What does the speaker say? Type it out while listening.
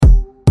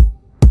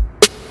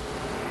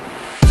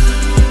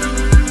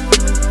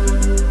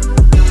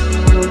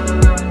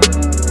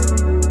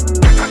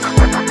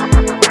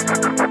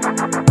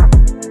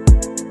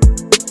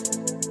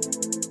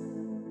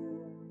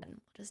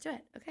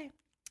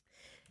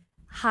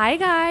Hi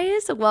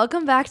guys,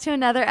 welcome back to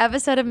another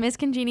episode of Miss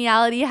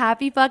Congeniality.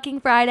 Happy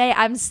fucking Friday.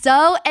 I'm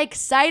so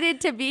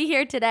excited to be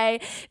here today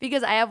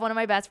because I have one of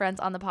my best friends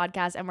on the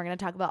podcast and we're going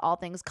to talk about all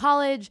things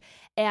college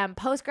and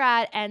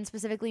post-grad and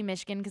specifically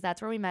Michigan because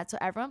that's where we met. So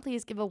everyone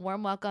please give a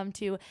warm welcome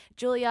to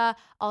Julia,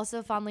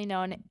 also fondly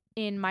known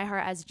in my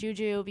heart as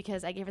Juju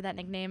because I gave her that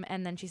nickname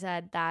and then she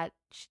said that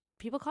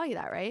people call you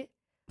that, right?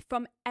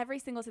 From every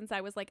single since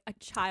I was like a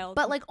child.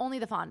 But like only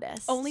the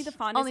fondest. Only the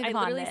fondest. Only the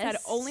literally said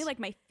fondest. only like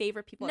my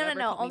favorite people No, have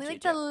ever called only me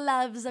like Juju. the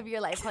loves of your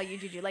life call you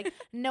Juju. Like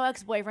no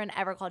ex-boyfriend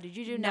ever called you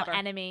Juju. Never. No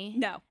enemy.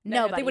 No.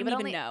 Nobody. They wouldn't but even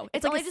only, know.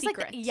 It's like only a just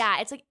secret. like yeah.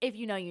 It's like if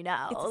you know, you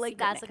know. It's a Like secret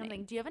that's the kind of nickname.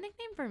 thing. Do you have a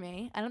nickname for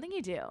me? I don't think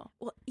you do.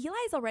 Well,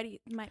 Eli's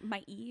already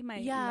my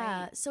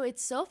Yeah. So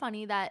it's so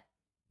funny that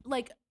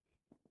like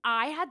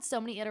I had so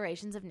many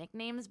iterations of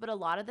nicknames, but a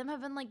lot of them have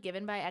been like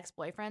given by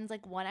ex-boyfriends.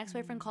 Like one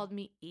ex-boyfriend called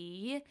me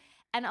E,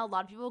 and a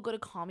lot of people go to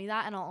call me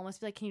that, and I'll almost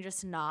be like, "Can you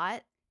just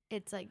not?"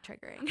 It's like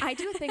triggering. I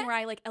do a thing where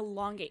I like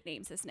elongate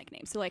names as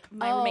nicknames. So like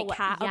my Oh, roommate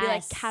Kat, I'll be like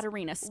yes.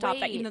 Katarina. Stop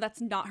that. Wait. Even though that's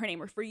not her name.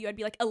 Or for you, I'd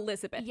be like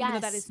Elizabeth. Yes. Even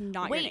though that is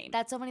not Wait, your name.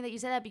 that's so funny that you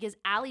say that because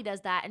Allie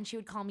does that and she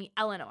would call me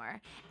Eleanor.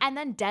 And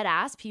then dead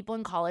ass people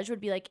in college would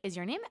be like, "Is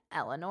your name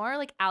Eleanor?"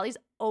 Like Allie's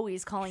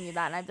always calling you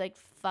that. And I'd be like,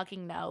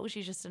 "Fucking no,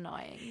 she's just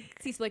annoying."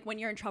 See, so like when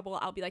you're in trouble,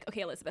 I'll be like,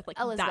 okay, Elizabeth. Like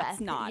Elizabeth. that's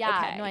not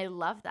Yeah, okay. no, I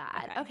love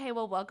that. Okay. Okay,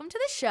 well, welcome to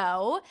the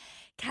show.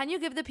 Can you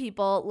give the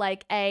people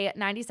like a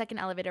 90-second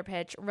elevator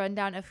pitch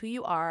rundown of who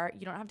you are?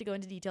 You don't have to go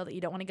into detail that you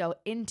don't want to go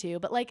into,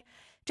 but like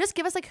just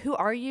give us like who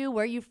are you,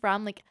 where are you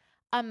from? Like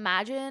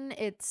imagine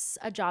it's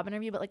a job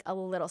interview, but like a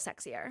little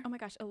sexier. Oh my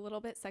gosh, a little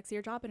bit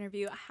sexier job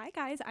interview. Hi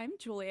guys, I'm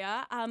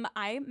Julia.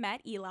 I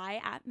met Eli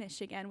at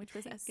Michigan, which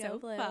was so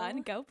Blue.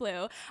 fun. Go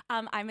Blue.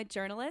 I'm a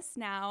journalist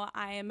now.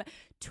 I'm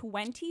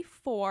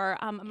 24.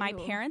 My Ew.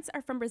 parents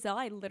are from Brazil.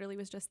 I literally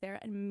was just there.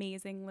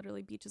 Amazing.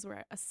 Literally, beaches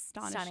were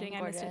astonishing. Stunning,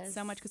 I missed it gorgeous.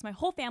 so much because my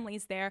whole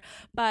family's there.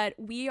 But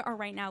we are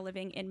right now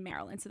living in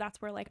Maryland, so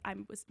that's where like I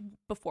was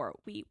before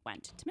we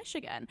went to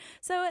Michigan.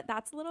 So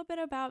that's a little bit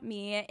about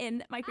me.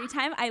 In my free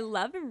time, I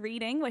love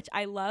reading, which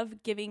I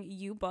love giving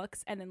you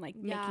books and then like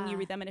making Yeah. you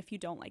read them. And if you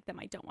don't like them,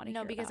 I don't want to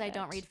No, hear because about I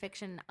don't it. read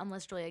fiction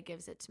unless Julia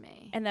gives it to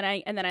me. And then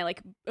I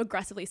like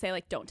aggressively say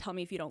like, don't tell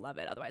me if you don't love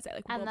it. Otherwise I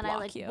like will And then block I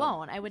like you.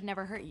 won't. I would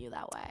never hurt you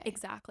that way.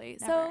 Exactly.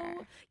 Never.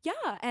 So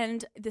yeah,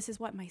 and this is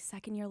what my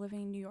second year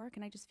living in New York,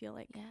 and I just feel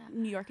like Yeah.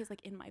 New York is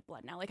like in my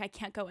blood now. Like I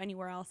can't go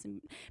anywhere else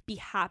and be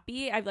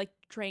happy. I've like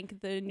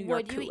drank the New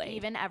York Would you Kool-Aid.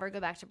 even ever go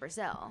back to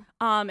Brazil?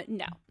 No,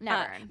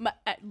 Never.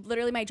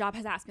 Literally, my job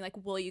has asked me like,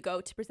 "Will you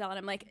go to Brazil?" And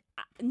I'm like,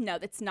 "No,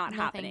 that's not No,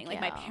 happening."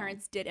 thank Like my you.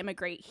 parents did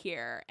immigrate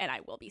here, and I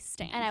will be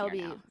staying. And I will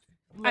here be now.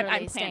 literally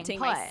I'm staying planting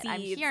put. my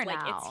I'm seeds, here like,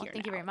 now. it's here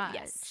Thank you very now. much.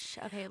 Yes.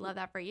 Okay, love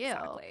that for you.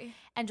 Exactly.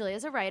 And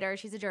Julia's a writer.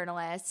 She's a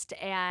journalist.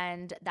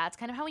 And that's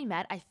kind of how we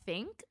met, I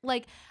think.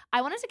 Like,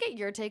 I wanted to get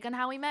your take on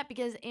how we met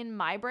because in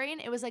my brain,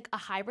 it was like a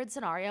hybrid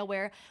scenario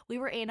where we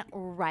were in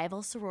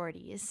rival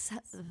sororities.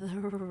 The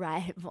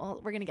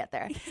rival. We're going to get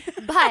there.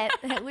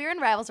 But we were in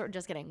rival sororities.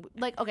 Just kidding.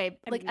 Like, okay,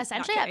 I like mean, not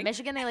essentially at kidding.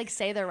 Michigan, they like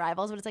say they're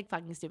rivals, but it's like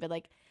fucking stupid.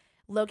 Like,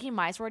 low-key,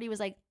 my sorority was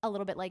like a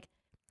little bit like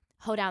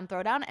hoedown,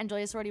 throwdown, and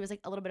Julia's sorority was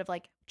like a little bit of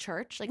like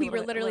church. Like We a were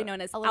little bit- literally a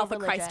known as a little Alpha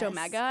Christ religious.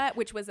 Omega,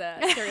 which was a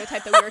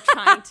stereotype that we were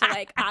trying to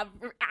like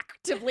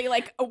actively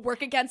like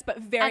work against, but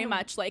very And-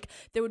 much like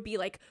there would be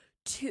like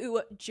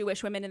two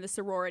Jewish women in the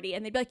sorority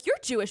and they'd be like, "You're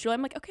Jewish."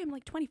 I'm like, "Okay, I'm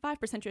like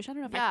 25% Jewish. I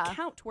don't know if Yeah. I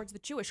count towards the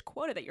Jewish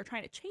quota that you're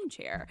trying to change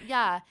here."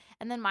 Yeah,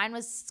 and then mine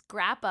was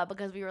Scrappa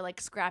because we were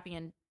like scrappy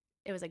and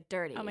it was like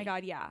dirty. Oh my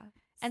god, yeah.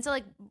 And so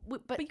like,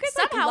 but But you guys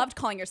like somehow, loved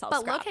calling yourselves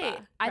but look,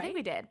 Scrappa, I think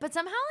we did. But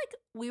somehow like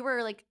we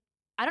were like,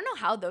 I don't know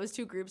how those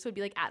two groups would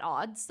be like at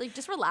odds. Like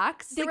just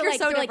relax. They Like, were you're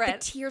so like, the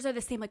different. tiers are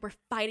the same. Like we're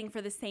fighting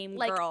for the same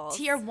Like girls.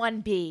 tier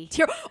 1B.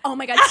 Tier, oh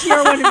my god, tier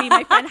 1B.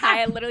 My friend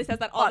Haya literally says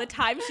that all the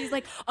time. She's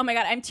like, "Oh my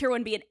god, I'm tier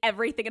 1B in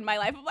everything in my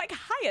life." I'm like,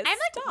 "Haya, I'm like,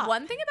 stop."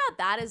 one thing about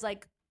that is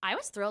like, I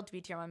was thrilled to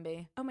be tier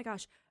 1B. Oh my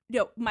gosh.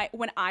 No,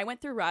 when I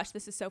went through Rush,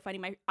 this is so funny.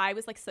 I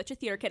was like such a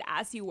theater kid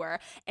as you were,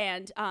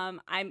 and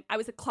I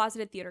was a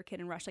closeted theater kid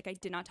in Rush. Like I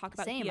did not talk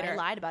about Same. theater. I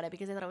lied about it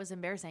because I thought it was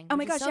embarrassing. Oh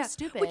my which is gosh, so yeah.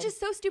 stupid. Which is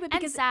so stupid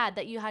and because sad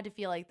that you had to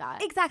feel like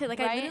that. exactly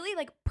like I right? literally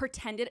like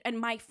pretended. And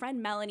my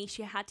friend Melanie,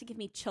 she had to give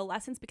me chill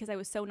lessons because I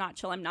was so not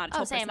chill. I'm not a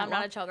chill Oh, same. person I'm at not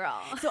all. a chill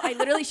girl. So I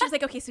literally, she was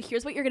like, "Okay, so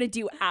here's what you're gonna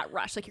do at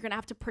Rush. Like you're gonna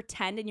have to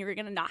pretend, and you're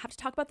gonna not have to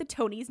talk about the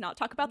Tonys, not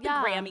talk about the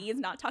Yeah. Grammys,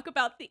 not talk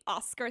about the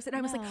Oscars." And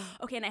I was like, No.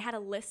 "Okay." And I had a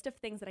list of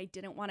things that I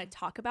didn't want to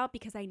talk about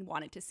because I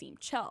wanted to seem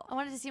chill. I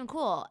wanted to seem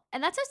cool.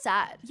 And that's so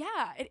sad.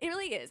 Yeah, it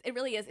really is. It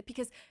really is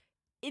because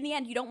in the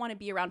end, you don't want to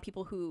be around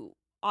people who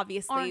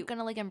obviously Aren't going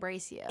to like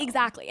embrace you.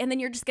 exactly, and then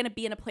you're just gonna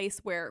be in a place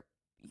where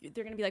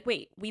they're gonna be like,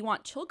 "Wait, we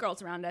want chill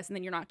girls around us," and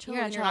then you're not chill,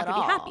 You're and not you're chill not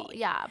at gonna be all. happy.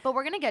 Yeah. But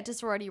we're going to get to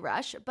sorority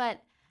rush.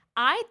 But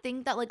I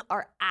think that like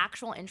our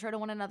actual intro to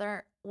one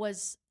another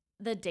was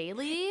the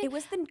Daily. It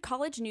was the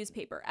college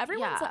newspaper.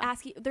 Everyone's Yeah.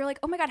 asking, they're like,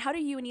 "Oh my god, how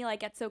do you and Eli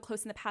get so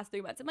close in the past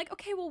 3 months?" I'm like,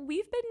 "Okay, well,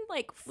 we've been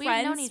like We've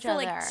known friends each for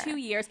like other. 2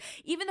 years,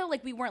 even though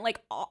like we weren't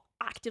like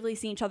actively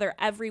seeing each other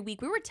every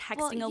week. We were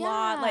texting a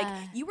lot. Like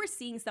you were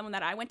seeing someone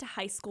that I went to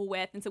high school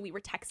with, and so we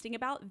were texting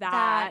about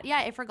that. Yeah,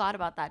 I forgot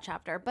about that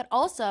chapter. But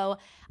also,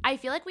 I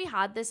feel like we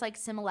had this like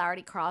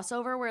similarity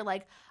crossover where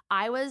like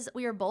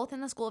we were both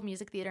in the School of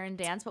Music, Theater, and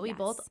Dance, but we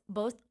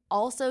both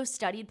also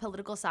studied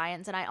political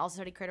science, and I also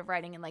studied creative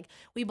writing, and like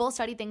we both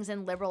studied things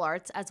in liberal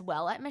arts as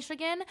well at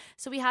Michigan.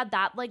 So we had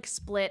that like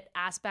split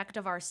aspect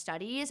of our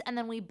studies, and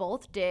then we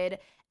both did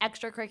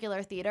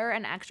extracurricular theater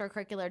and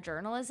extracurricular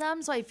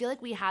journalism. So I feel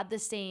like we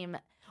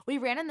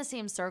ran in the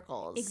same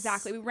circles.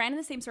 Exactly. We ran in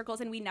the same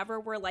circles, and we never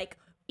were like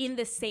in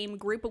the same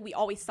group, but we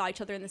always saw each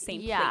other in the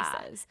same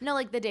places. No,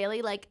 like the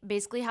Daily, like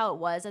basically how it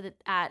was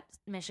at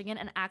Michigan.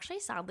 And actually,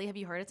 sadly, have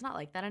you heard it's not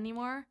like that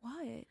anymore?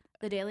 What?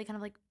 The Daily kind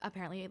of like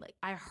apparently like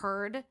I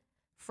heard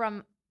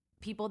from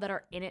people that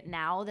are in it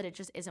now that it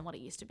just isn't what it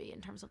used to be in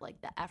terms of like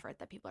the effort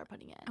that people are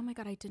putting in. Oh my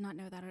God, I did not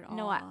know that at all.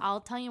 No,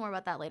 I'll tell you more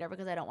about that later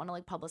because I don't want to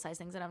like publicize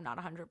things and I'm not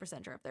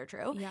 100% sure if they're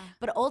true. Yeah.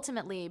 But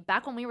ultimately,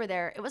 back when we were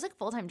there, it was like a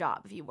full-time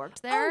job. If you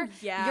worked there, oh,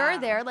 yeah. You're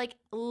there like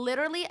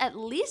literally at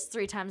least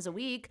 3 times a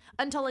week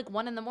until like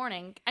 1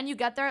 a.m. and you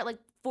get there at like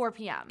 4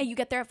 p.m. And you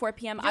get there at 4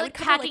 p.m. You're,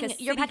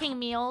 like, you're packing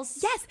meals.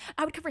 Yes.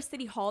 I would cover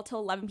City Hall till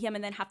 11 p.m.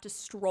 and then have to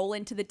stroll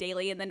into the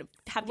Daily and then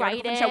have the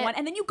Write article finish at 1.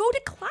 And then you go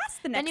to class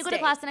the next day. Then you go to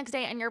class the next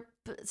day and your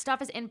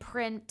stuff is in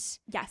print.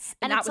 Yes.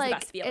 And that it's was like, the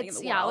best feeling in the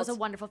world. Yeah, it was a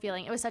wonderful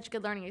feeling. It was such a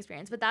good learning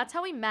experience. But that's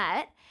how we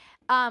met.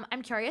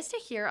 I'm curious to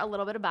hear a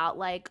little bit about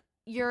like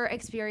your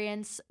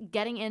experience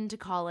getting into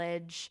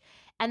college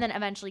and then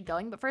eventually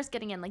going, but first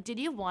getting in, like, did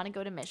you want to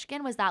go to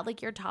Michigan? Was that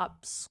like your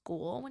top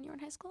school when you were in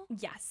high school?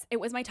 Yes, it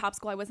was my top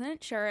school. I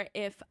wasn't sure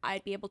if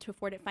I'd be able to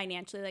afford it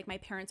financially. Like my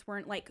parents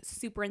weren't like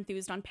super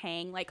enthused on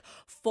paying like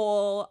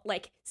full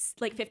like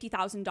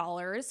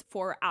 $50,000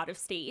 for out of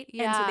state.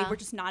 And so they were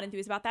just not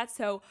enthused about that.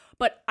 So,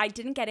 but I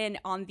didn't get in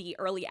on the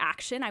early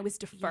action. I was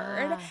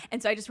deferred. Yeah.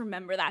 And so I just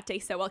remember that day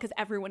so well because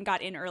everyone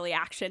got in early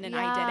action and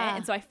I didn't.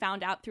 And so I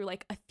found out through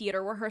like a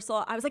theater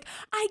rehearsal. I was like,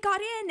 I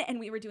got in,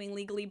 and we were doing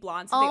Legally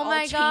Blonde. So they all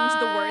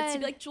changed the words to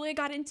be like Julia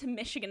got into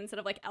Michigan instead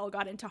of like Elle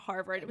got into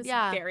Harvard. It was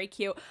very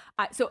cute.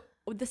 So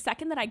the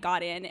second that I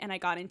got in and I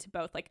got into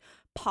both like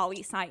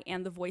poli-sci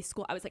and the voice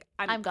school, I was like,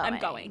 I'm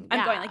going.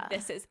 Like,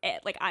 this is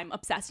it. Like, I'm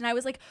obsessed. And I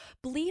was like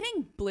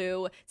bleeding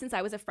blue since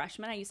I was a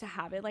freshman. I used to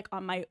have it like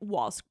on my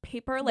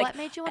wallpaper. Like, what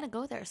made you want to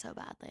go there so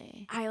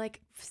badly? I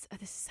like, this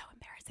is so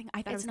embarrassing.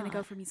 I thought I was going to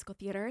go for musical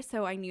theater.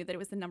 So I knew that it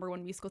was the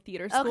 #1 musical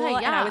theater school.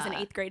 And I was in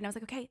 8th grade and I was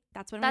like, okay,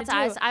 that's what I'm going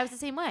to do. I was the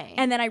same way.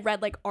 And then I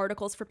read like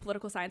articles for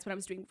political science when I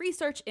was doing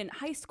research in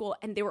high school.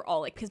 And they were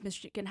all like, because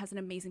Michigan has an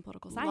amazing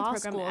political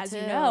science program, as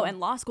you know, and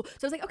law school.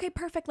 So I was like, okay,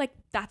 perfect. Like,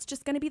 that's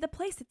just going to be the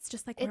place. It's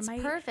just like, it's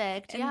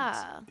perfect.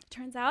 And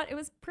turns out it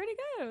was pretty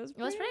good.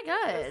 It was pretty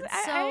good.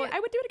 So I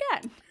would do it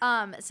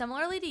again.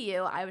 Similarly to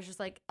you, I was just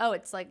like, oh,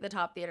 it's like the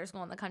top theater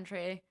school in the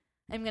country.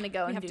 I'm going to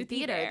go and do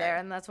theater there,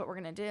 and that's what we're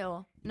going to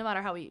do, no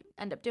matter how we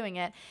end up doing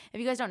it. If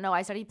you guys don't know,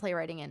 I studied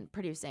playwriting and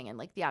producing and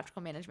like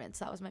theatrical management,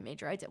 so that was my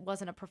major. It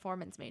wasn't a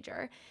performance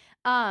major.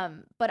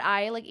 But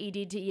I like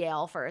ED'd to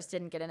Yale first,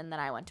 didn't get in, and then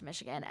I went to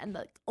Michigan, and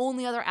the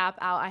only other app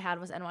out I had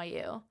was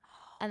NYU.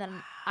 And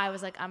then I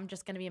was like, I'm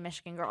just going to be a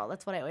Michigan girl.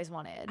 That's what I always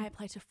wanted. I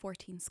applied to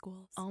 14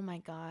 schools. Oh, my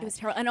God. It was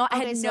terrible. And I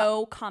had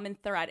no common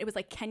thread. It was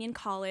like Kenyon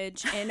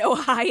College in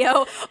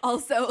Ohio.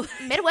 Also.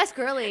 Midwest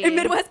girly.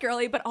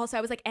 But also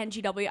I was like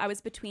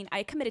NGW.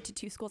 I committed to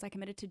 2 schools. I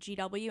committed to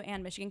GW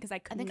and Michigan because I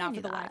could not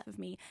for the life of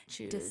me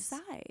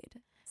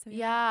decide. So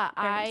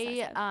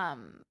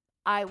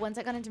I once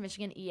I got into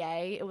Michigan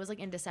EA, it was like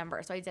in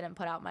December. So I didn't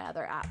put out my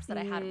other apps that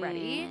I had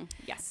ready.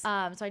 Yes.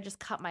 So I just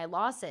cut my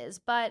losses.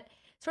 But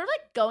sort of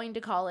like going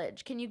to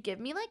college, can you give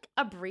me like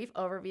a brief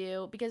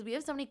overview? Because we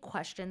have so many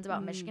questions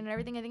about Michigan and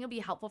everything. I think it'll be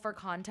helpful for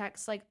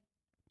context. Like,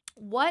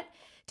 what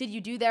did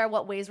you do there?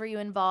 What ways were you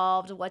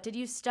involved? What did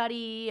you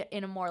study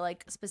in a more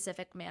like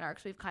specific manner?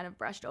 Because we've kind of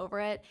brushed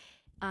over it.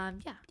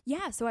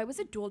 So I was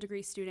a dual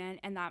degree student,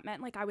 and that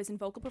meant like I was in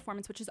vocal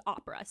performance, which is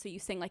opera. So you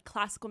sing like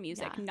classical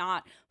music,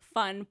 not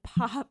fun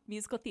pop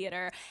musical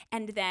theater.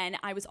 And then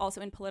I was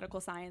also in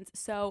political science.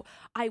 So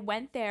I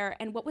went there,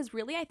 and what was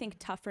really, I think,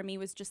 tough for me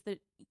was just that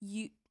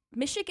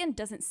Michigan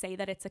doesn't say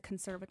that it's a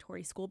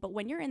conservatory school, but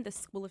when you're in the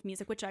School of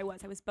Music, which I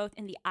was both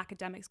in the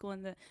academic school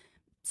and the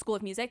School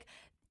of Music,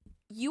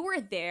 you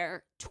were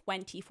there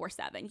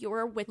 24/7. You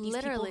were with these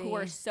people who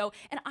were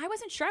and I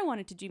wasn't sure I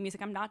wanted to do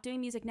music. I'm not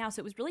doing music now. So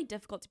it was really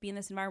difficult to be in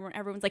this environment where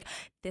everyone's like,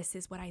 this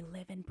is what I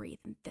live and breathe.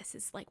 And this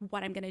is like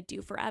what I'm going to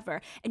do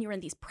forever. And you're in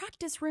these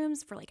practice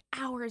rooms for like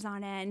hours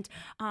on end.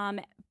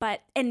 And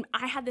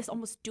I had this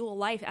almost dual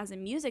life as a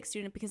music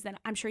student, because then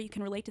I'm sure you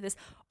can relate to this.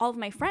 All of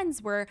my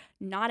friends were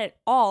not at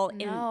all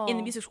in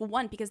the music school.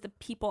 One, because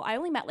I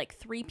only met like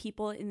 3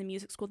 people in the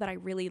music school that I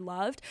really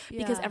loved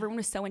because everyone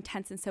was so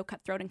intense and so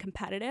cutthroat and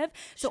competitive.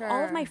 So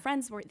all of my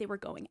friends were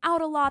going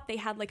out a lot. They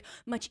had like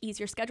much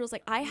easier schedules.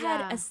 Like I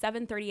had a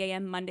 7:30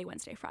 a.m. Monday,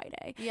 Wednesday,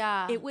 Friday.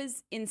 Yeah. It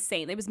was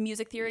insane. It was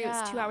music theory. It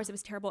was 2 hours. It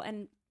was terrible.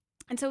 And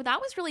so that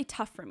was really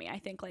tough for me. I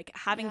think like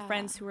having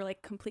friends who were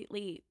like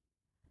completely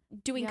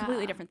doing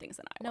completely different things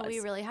than I was. No, we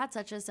really had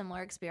such a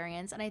similar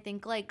experience. And I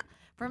think like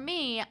for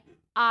me,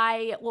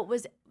 what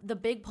was the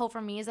big pull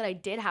for me is that I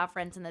did have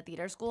friends in the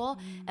theater school,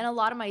 and a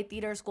lot of my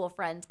theater school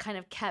friends kind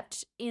of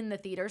kept in the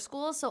theater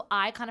school. So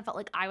I kind of felt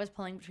like I was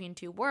pulling between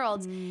two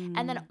worlds.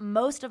 And then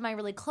most of my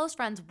really close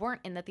friends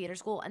weren't in the theater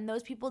school, and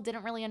those people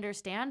didn't really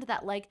understand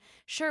that, like,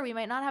 sure, we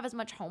might not have as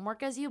much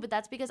homework as you, but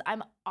that's because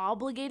I'm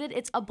obligated.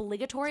 It's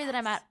obligatory that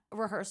I'm at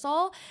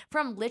rehearsal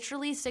from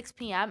literally 6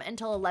 p.m.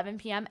 until 11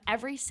 p.m.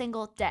 every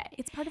single day.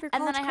 It's part of your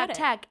and college then I have credit.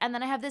 tech, and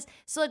then I have this.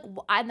 So like,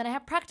 and then I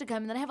have practicum,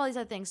 and then I have all these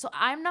other things. So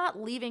I'm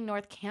not leaving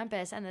North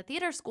Campus and the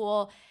theater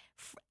school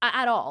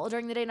at all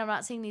during the day, and I'm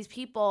not seeing these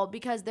people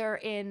because they're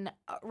in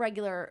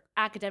regular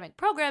academic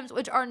programs,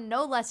 which are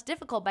no less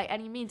difficult by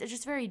any means. It's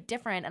just very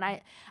different, and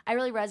I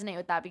really resonate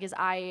with that because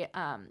I,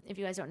 if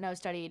you guys don't know,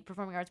 studied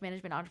performing arts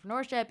management,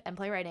 entrepreneurship, and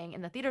playwriting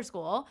in the theater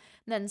school.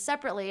 And then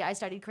separately, I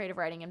studied creative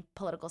writing and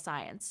political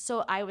science.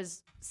 So I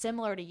was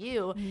similar to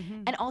you,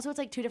 and also it's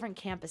like two different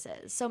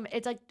campuses. So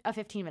it's like a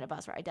 15-minute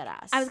bus ride, dead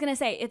ass. I was gonna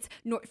say it's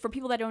for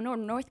people that don't know,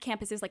 North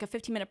Campus is like a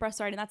 15-minute bus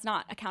ride, and that's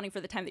not accounting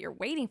for the time that you're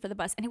waiting for the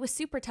bus. And it was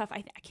super tough.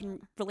 I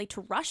can relate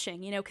to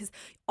rushing, because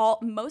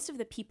most of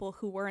the people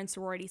who were in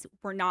sororities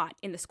were not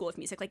in the School of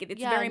Music. Like it's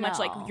very much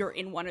like you're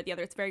in one or the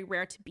other. It's very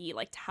rare to be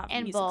like to have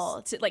And music,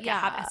 both. to like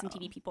have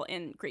SMTD people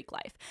in Greek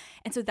life,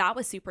 and so that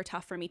was super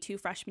tough for me too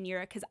freshman year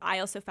because I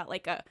also felt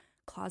like a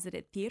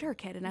closeted theater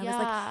kid, and I was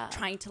like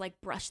trying to like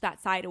brush that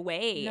side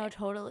away. No,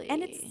 totally.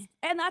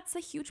 And that's a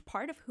huge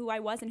part of who I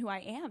was and who I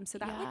am. So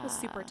that like was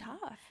super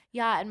tough.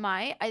 Yeah, and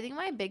I think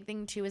my big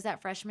thing too is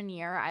that freshman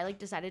year I like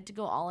decided to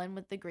go all in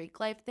with the Greek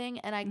life thing,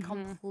 and I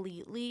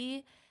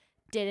completely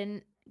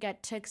didn't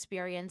get to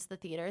experience the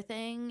theater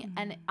thing,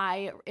 and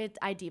I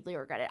deeply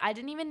regret it. I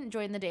didn't even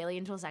join the daily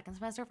until second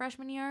semester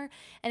freshman year,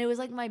 and it was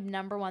like my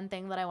number one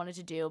thing that I wanted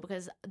to do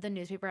because the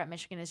newspaper at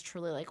Michigan is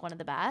truly like one of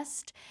the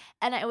best,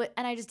 and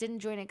I just didn't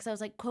join it because I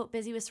was like, quote,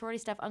 busy with sorority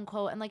stuff,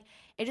 unquote, and like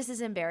it just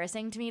is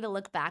embarrassing to me to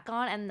look back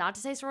on, and not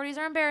to say sororities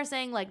are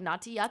embarrassing, like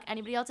not to yuck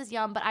anybody else's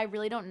yum, but I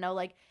really don't know,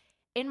 like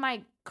in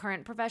my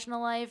current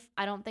professional life,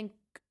 I don't think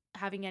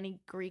having any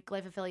Greek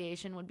life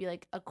affiliation would be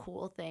like a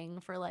cool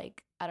thing for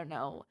like, I don't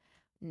know,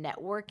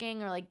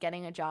 networking or like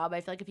getting a job.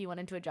 I feel like if you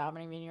went into a job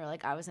interview and you're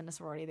like, I was in a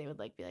sorority, they would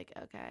like be like,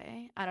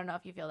 okay. I don't know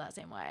if you feel that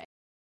same way.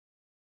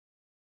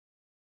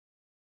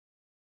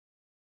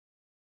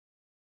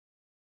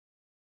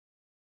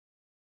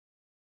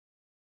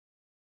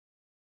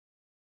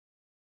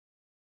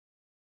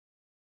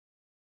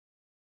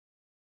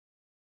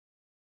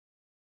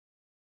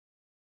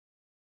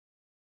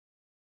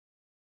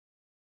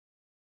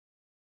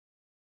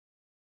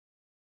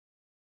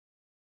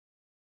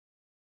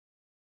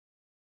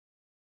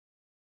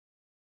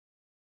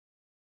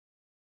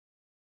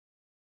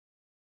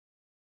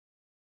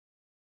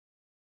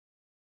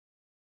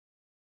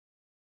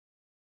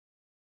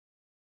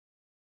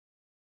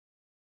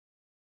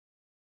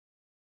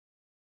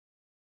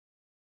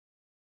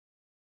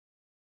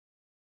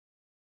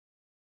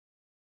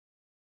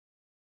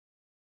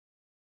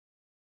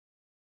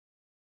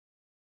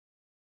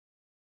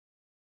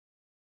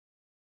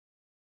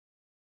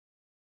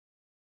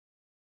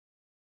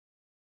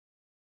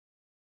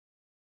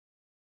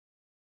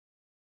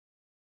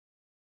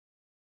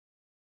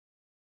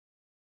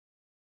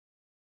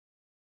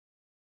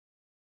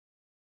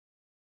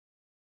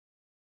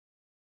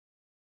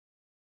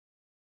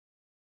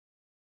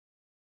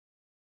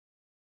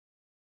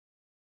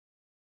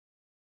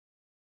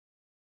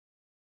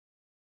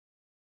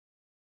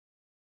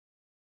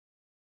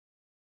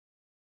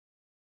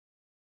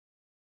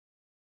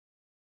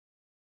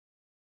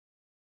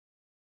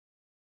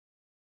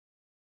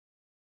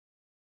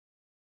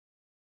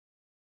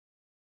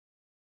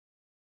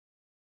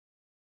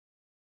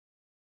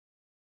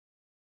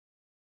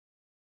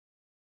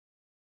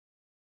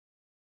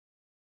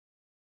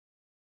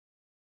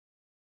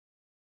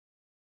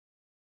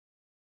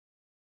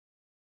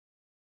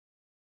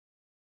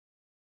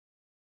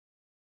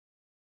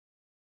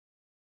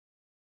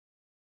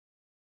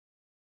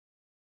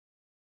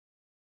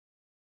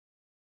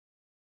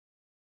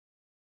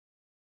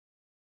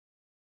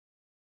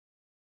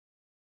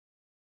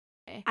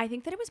 I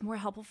think that it was more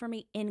helpful for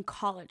me in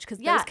college because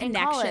Yeah, those in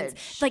connections,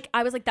 college. like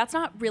I was like, that's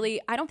not really,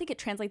 I don't think it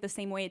translates the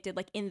same way it did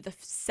like in the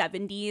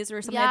 70s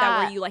or something like that, Yeah,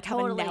 where you like have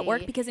a totally.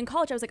 network. Because in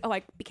college I was like, oh,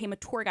 I became a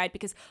tour guide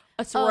because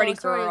a sorority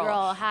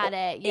girl had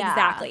it. Yeah.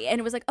 Exactly. And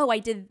it was like, oh, I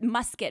did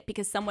musket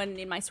because someone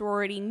in my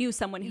sorority knew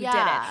someone who did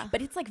Yeah. it.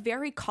 But it's like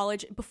very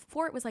college.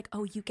 Before it was like,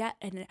 oh, you get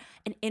an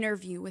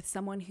interview with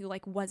someone who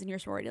like was in your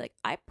sorority. Like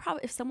I'd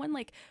probably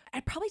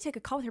take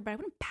a call with her, but I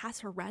wouldn't pass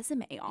her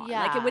resume on.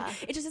 Like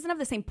it just doesn't have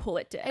the same pull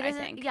it did, I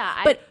think.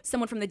 Yeah. But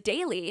someone from the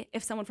Daily,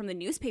 if someone from the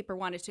newspaper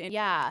wanted to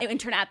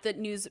intern at the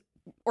news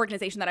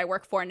organization that I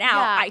work for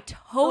now, I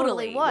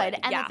totally would.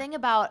 And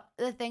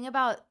the thing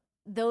about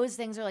those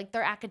things are like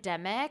they're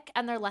academic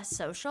and they're less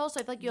social. So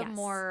I feel like you have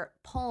more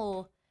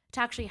pull to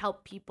actually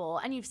help people,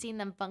 and you've seen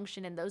them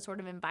function in those sort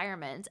of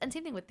environments. And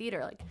same thing with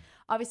theater. Like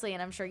obviously,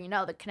 and I'm sure you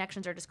know, the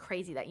connections are just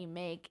crazy that you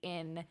make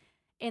in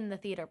in the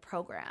theater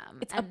program.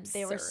 It's and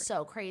they were absurd.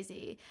 so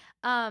crazy.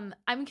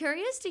 I'm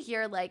curious to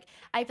hear, like,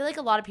 I feel like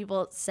a lot of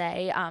people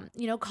say,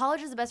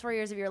 college is the best 4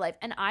 years of your life.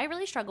 And I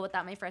really struggled with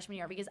that my freshman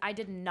year because I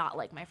did not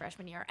like my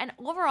freshman year. And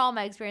overall,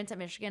 my experience at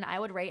Michigan, I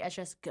would rate as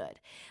just good.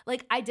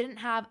 Like, I didn't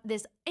have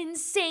this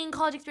insane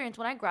college experience.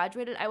 When I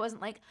graduated, I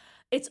wasn't like,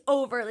 it's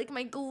over, like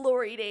my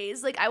glory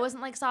days. Like, I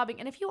wasn't like sobbing.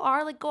 And if you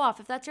are, like, go off.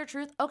 If that's your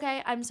truth,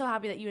 okay, I'm so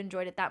happy that you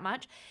enjoyed it that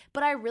much.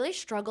 But I really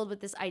struggled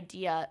with this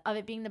idea of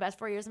it being the best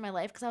 4 years of my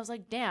life because I was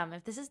like, damn,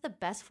 if this is the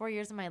best 4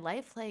 years of my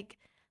life, like,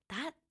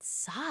 that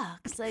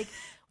sucks. Like,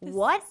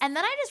 what? And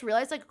then I just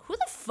realized, like, who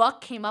the fuck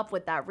came up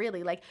with that,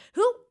 really? Like,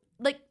 who?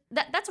 Like,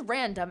 that's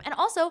random. And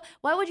also,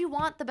 why would you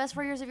want the best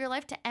 4 years of your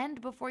life to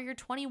end before you're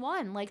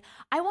 21? Like,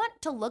 I want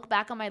to look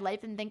back on my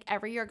life and think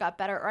every year got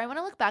better. Or I want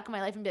to look back on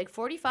my life and be like,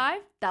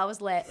 45, that was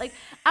lit. Like,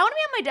 I want to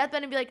be on my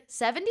deathbed and be like,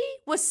 70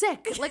 was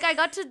sick. Like, I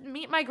got to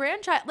meet my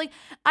grandchild. Like,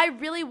 I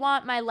really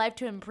want my life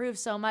to improve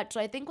so much. So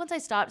I think once I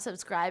stopped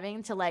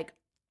subscribing to, like,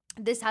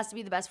 this has to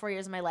be the best 4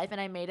 years of my life,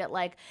 and I made it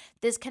like,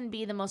 this can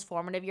be the most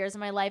formative years of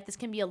my life. This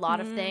can be a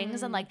lot of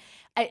things. And like,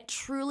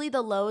 truly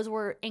the lows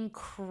were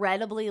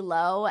incredibly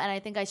low. And I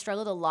think I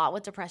struggled a lot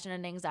with depression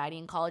and anxiety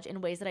in college in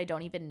ways that I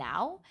don't even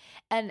now.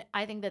 And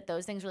I think that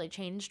those things really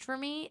changed for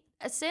me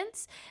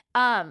since.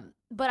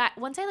 But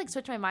once I like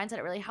switched my mindset,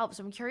 it really helped.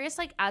 So I'm curious,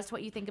 like, as to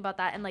what you think about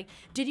that. And like,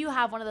 did you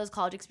have one of those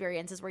college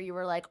experiences where you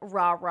were like,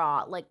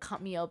 rah, like,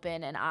 cut me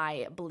open and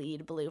I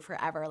bleed blue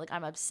forever. Like,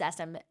 I'm obsessed.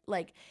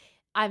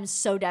 I'm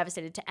so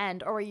devastated to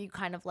end. Or were you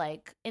kind of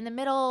like in the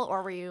middle,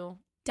 or were you?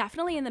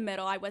 Definitely in the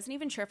middle. I wasn't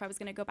even sure if I was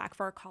going to go back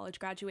for a college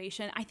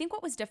graduation. I think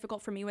what was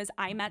difficult for me was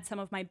I met some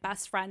of my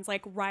best friends,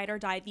 like ride or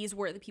die. These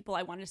were the people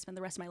I wanted to spend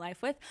the rest of my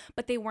life with,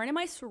 but they weren't in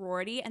my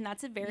sorority. And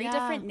that's a very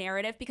different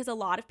narrative because a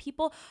lot of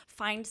people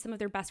find some of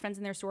their best friends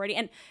in their sorority.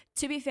 And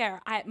to be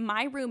fair,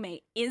 my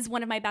roommate is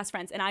one of my best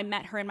friends and I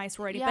met her in my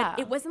sorority, but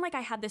it wasn't like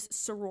I had this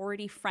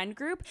sorority friend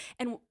group.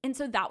 And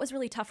so that was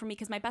really tough for me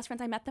because my best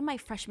friends, I met them my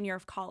freshman year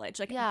of college.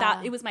 Like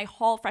that, it was my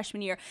whole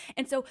freshman year.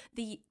 And so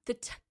the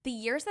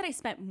years that I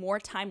spent more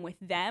time with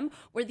them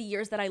were the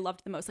years that I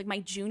loved the most. Like my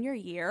junior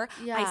year,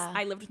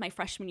 I lived with my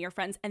freshman year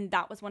friends, and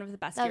that was one of the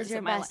best years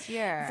of my life.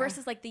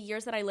 Versus like the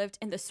years that I lived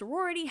in the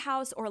sorority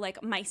house or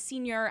like my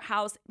senior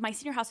house. My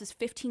senior house was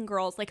 15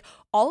 girls, like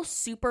all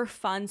super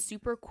fun,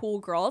 super cool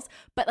girls,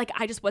 but like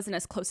I just wasn't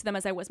as close to them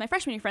as I was my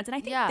freshman year friends. And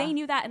I think they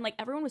knew that, and like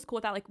everyone was cool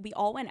with that. Like we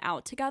all went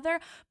out together,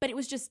 but it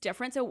was just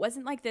different. So it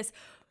wasn't like this.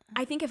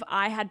 I think if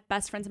I had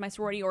best friends in my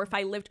sorority, or if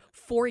I lived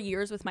 4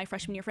 years with my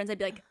freshman year friends, I'd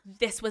be like,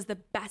 this was the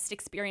best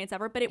experience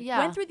ever. But it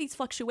went through these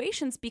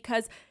fluctuations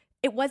because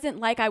it wasn't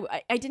like I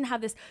didn't have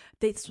this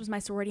was my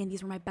sorority and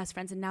these were my best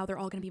friends and now they're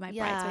all going to be my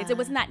bridesmaids. It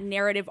wasn't that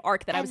narrative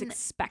arc that I was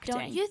expecting.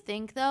 Don't you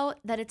think, though,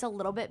 that it's a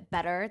little bit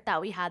better that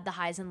we had the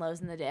highs and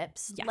lows and the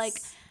dips? Yes. Like,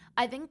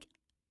 I think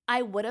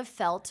I would have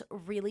felt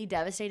really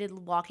devastated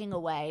walking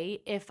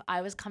away if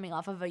I was coming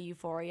off of a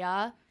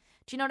euphoria.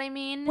 Do you know what I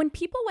mean? When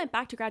people went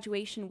back to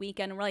graduation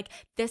weekend and were like,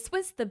 this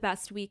was the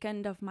best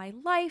weekend of my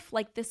life.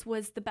 Like, this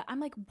was the best. I'm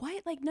like,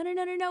 what? Like, no.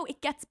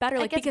 It gets better.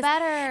 It gets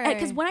better.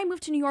 Because when I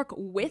moved to New York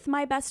with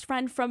my best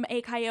friend from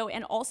ACIO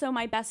and also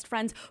my best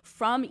friends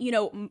from,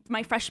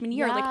 my freshman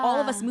year, like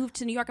all of us moved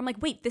to New York. I'm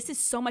like, wait, this is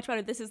so much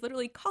better. This is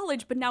literally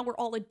college, but now we're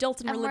all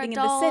adults and we're living in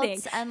the city.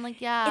 And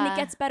like, And it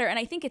gets better. And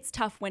I think it's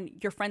tough when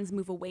your friends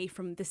move away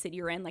from the city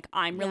you're in. Like,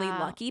 I'm really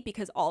lucky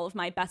because all of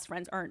my best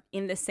friends aren't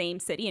in the same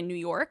city in New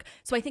York.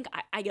 So I think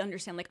I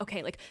understand, like,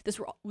 okay, like this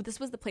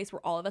was the place where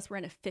all of us were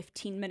in a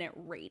 15-minute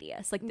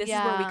radius. Like, this is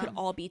where we could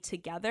all be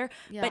together.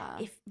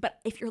 But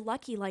if you're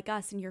lucky like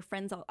us and your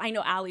friends, I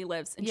know Allie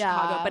lives in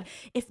Chicago, but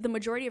if the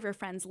majority of your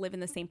friends live in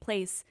the same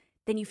place,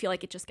 then you feel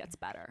like it just gets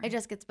better. It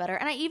just gets better.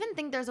 And I even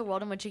think there's a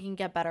world in which it can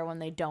get better when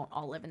they don't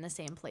all live in the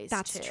same place.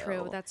 That's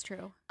true. That's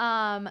true.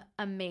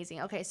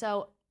 Amazing. Okay,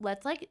 so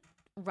let's like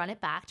run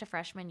it back to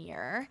freshman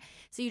year.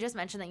 So you just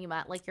mentioned that you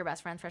met like your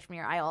best friend freshman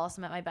year. I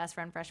also met my best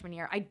friend freshman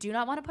year. I do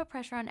not want to put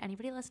pressure on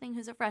anybody listening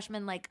who's a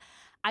freshman. Like,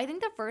 I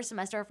think the first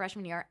semester of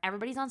freshman year,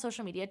 everybody's on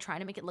social media trying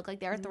to make it look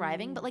like they're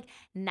thriving, but like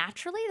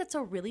naturally that's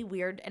a really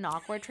weird and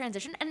awkward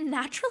transition, and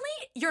naturally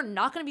you're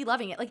not going to be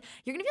loving it. Like,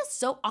 you're going to feel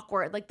so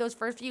awkward like those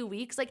first few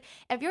weeks. Like,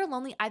 if you're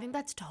lonely, I think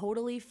that's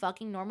totally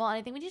fucking normal, and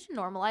I think we need to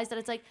normalize that.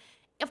 It's like,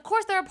 of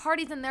course there are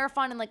parties and they're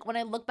fun, and like when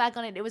I look back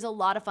on it, it was a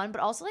lot of fun,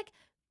 but also like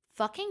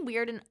fucking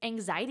weird and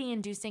anxiety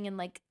inducing and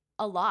like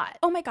a lot.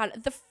 Oh my God.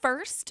 The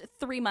first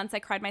 3 months I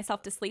cried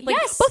myself to sleep. Like,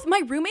 yes. Both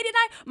my roommate and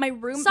I,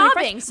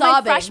 sobbing.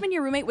 My freshman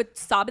year roommate would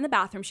sob in the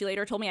bathroom. She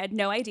later told me I had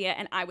no idea,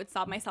 and I would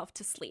sob myself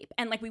to sleep.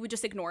 And like, we would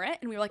just ignore it.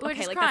 And we were like,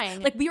 okay, like,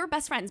 crying. Like we were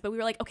best friends, but we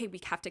were like, okay, we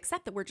have to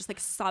accept that we're just like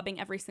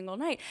sobbing every single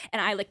night.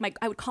 And I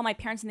would call my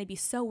parents and they'd be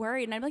so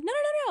worried. And I'd be like,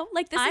 no.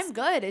 Like, I'm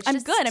good. I'm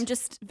good. I'm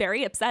just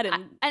very upset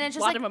and it's just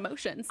a lot of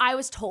emotions. I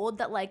was told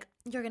that like,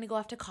 you're gonna go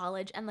off to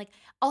college, and like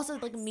also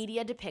like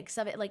media depicts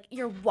of it like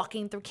you're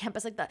walking through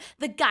campus, like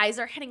the guys guys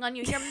are hitting on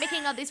you. You're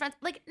making all these friends.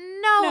 Like,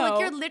 no, like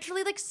you're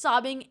literally like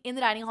sobbing in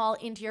the dining hall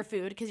into your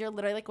food because you're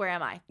literally like, where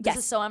am I? This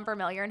is so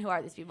unfamiliar, and who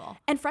are these people?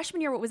 And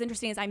freshman year, what was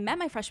interesting is I met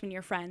my freshman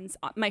year friends,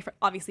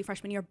 obviously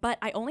freshman year, but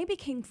I only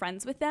became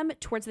friends with them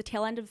towards the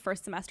tail end of the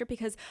first semester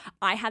because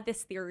I had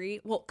this theory.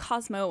 Well,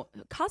 Cosmo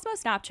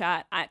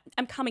Snapchat,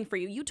 I'm coming for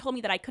you. You told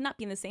me that I could not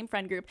be in the same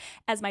friend group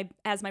as my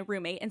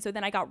roommate, and so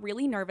then I got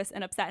really nervous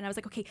and upset, and I was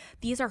like, okay,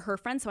 these are her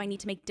friends, so I need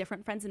to make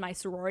different friends in my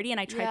sorority, and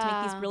I tried to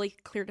make these really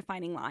clear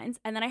defining lines.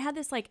 And then I had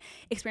this like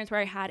experience where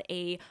I had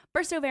a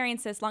burst ovarian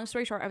cyst. Long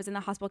story short, I was in the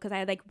hospital because I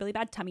had like really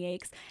bad tummy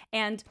aches,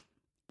 and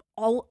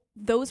all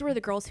those were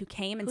the girls who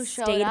came and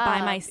stayed by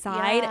my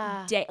side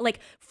like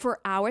for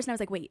hours. And I was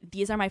like, wait,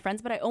 these are my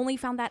friends. But I only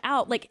found that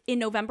out like in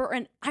November.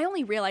 And I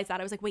only realized that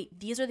I was like, wait,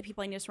 these are the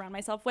people I need to surround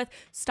myself with.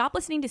 Stop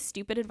listening to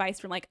stupid advice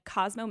from like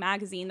Cosmo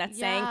magazine that's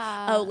saying,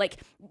 oh,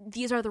 like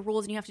these are the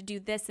rules and you have to do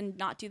this and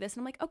not do this.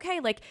 And I'm like, okay,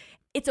 like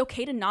it's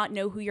okay to not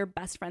know who your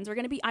best friends are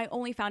going to be. I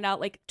only found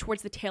out like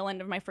towards the tail end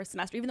of my first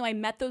semester, even though I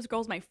met those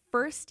girls my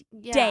first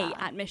day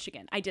at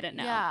Michigan. I didn't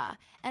know. Yeah.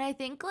 And I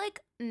think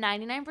like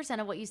 99%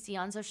 of what you see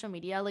on social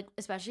media, like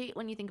especially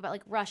when you think about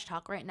like Rush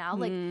Talk right now,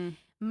 like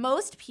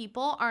most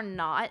people are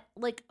not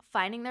like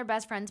finding their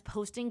best friends,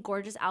 posting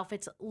gorgeous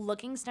outfits,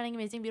 looking stunning,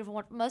 amazing,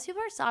 beautiful. Most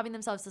people are sobbing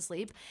themselves to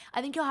sleep.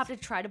 I think you'll have to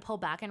try to pull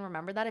back and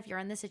remember that if you're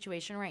in this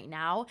situation right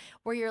now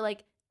where you're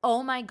like,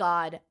 oh my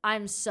God,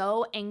 I'm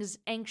so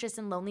anxious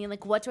and lonely. And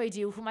like, what do I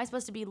do? Who am I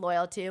supposed to be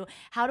loyal to?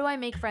 How do I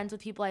make friends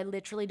with people I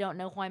literally don't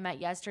know who I met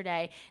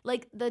yesterday?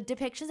 Like the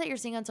depictions that you're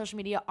seeing on social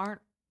media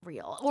aren't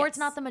real, or it's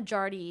not the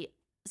majority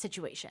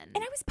situation.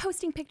 And I was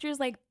posting pictures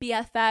like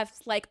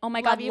BFFs, like, oh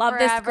my God, love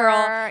this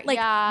girl.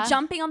 Like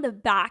jumping on the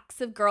backs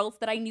of girls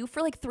that I knew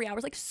for like 3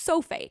 hours, like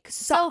so fake.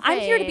 So I'm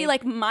here to be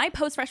like my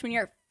post freshman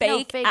year,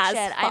 fake as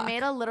shit. I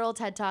made a literal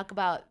TED talk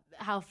about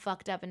how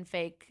fucked up and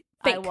fake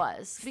I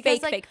was. Because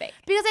fake.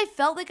 Because I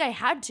felt like I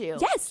had to.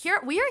 Yes.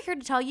 We are here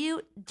to tell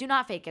you, do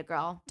not fake it,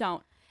 girl.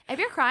 Don't. If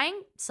you're crying,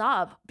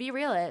 sob. Be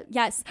real it.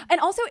 Yes. And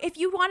also, if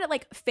you want to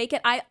like fake it,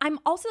 I'm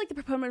also like the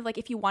proponent of like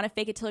if you want to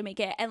fake it till you make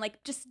it, and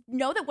like just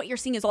know that what you're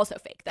seeing is also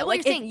fake. That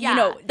like you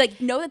know, like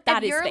know that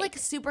that is fake. If you're like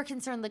super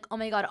concerned, like, oh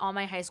my God, all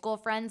my high school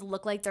friends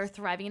look like they're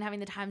thriving and having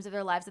the times of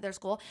their lives at their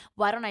school.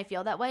 Why don't I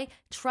feel that way?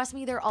 Trust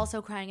me, they're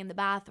also crying in the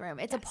bathroom.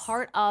 It's a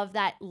part of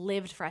that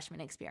lived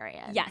freshman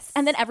experience. Yes.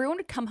 And then everyone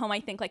would come home,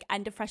 I think, like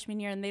end of freshman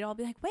year, and they'd all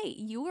be like, wait,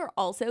 you were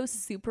also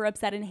super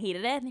upset and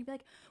hated it? And they'd be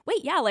like,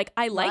 wait, yeah, like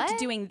I liked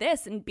doing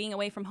this and being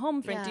away from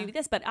home for do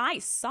this, but I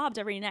sobbed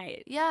every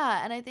night.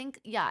 Yeah, and I think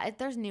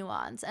there's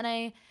nuance, and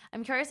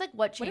I'm curious like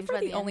what changed. What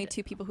if we're the only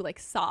two people who like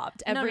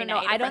sobbed every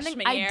night? I don't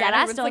think I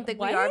deadass don't think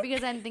we are,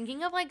 because I'm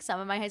thinking of like some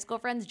of my high school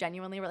friends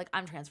genuinely were like,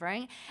 I'm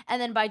transferring, and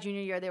then by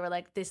junior year they were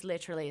like, this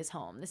literally is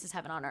home. This is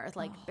heaven on earth.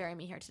 Like bury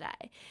me here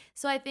today.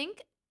 So I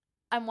think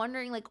I'm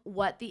wondering like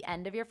what the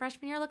end of your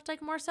freshman year looked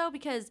like more so,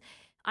 because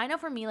I know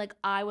for me, like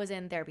I was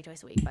in therapy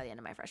twice a week by the end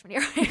of my freshman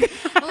year.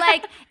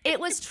 Like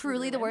it was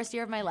truly the worst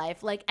year of my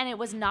life. Like, and it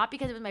was not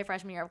because it was my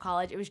freshman year of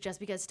college. It was just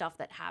because stuff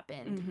that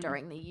happened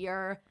during the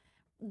year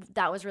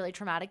that was really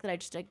traumatic that I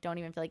just like don't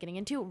even feel like getting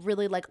into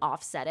really like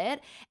offset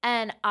it.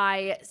 And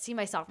I see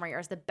my sophomore year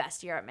as the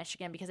best year at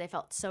Michigan because I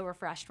felt so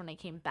refreshed when I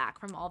came back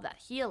from all of that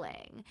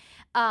healing.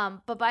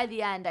 But by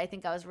the end, I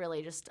think I was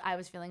really just I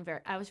was feeling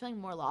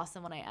more lost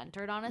than when I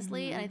entered,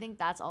 honestly. And I think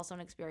that's also an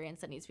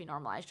experience that needs to be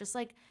normalized. Just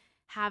like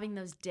having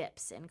those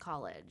dips in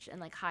college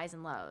and like highs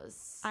and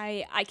lows.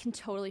 I can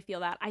totally feel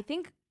that. I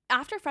think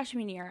after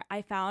freshman year,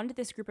 I found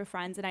this group of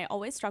friends, and I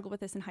always struggled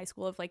with this in high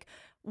school of like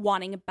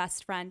wanting a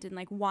best friend and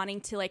like wanting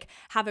to like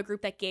have a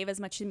group that gave as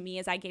much to me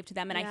as I gave to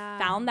them. And I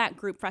found that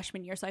group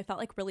freshman year. So I felt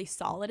like really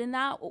solid in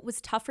that. What was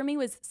tough for me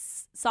was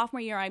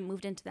sophomore year, I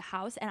moved into the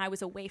house and I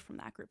was away from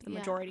that group the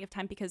majority of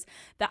time because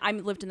I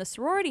lived in the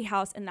sorority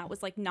house, and that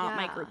was like not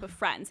my group of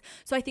friends.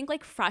 So I think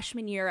like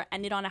freshman year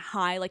ended on a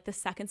high. Like the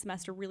second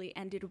semester really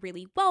ended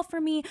really well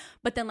for me.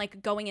 But then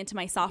like going into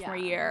my sophomore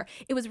year,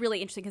 it was really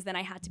interesting because then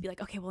I had to be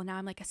like, okay, well now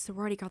I'm like a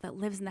sorority girl that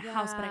lives in the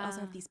house, but I also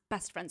have these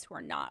best friends who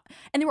are not,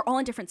 and they were all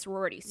in different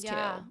sororities too.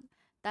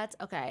 That's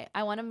okay.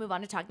 I want to move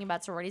on to talking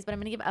about sororities, but I'm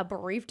going to give a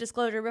brief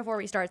disclosure before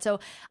we start. So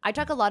I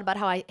talk a lot about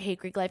how I hate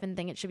Greek life and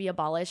think it should be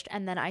abolished.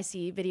 And then I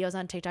see videos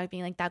on TikTok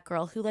being like, that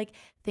girl who like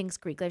thinks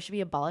Greek life should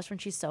be abolished when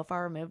she's so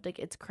far removed. Like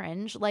it's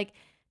cringe. Like,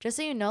 just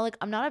so you know, like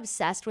I'm not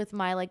obsessed with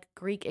my like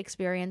Greek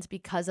experience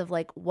because of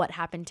like what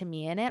happened to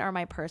me in it or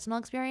my personal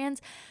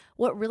experience.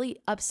 What really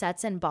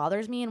upsets and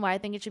bothers me and why I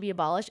think it should be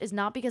abolished is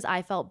not because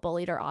I felt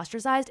bullied or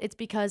ostracized. It's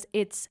because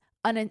it's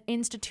an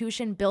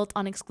institution built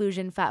on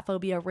exclusion, fat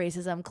phobia,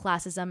 racism,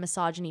 classism,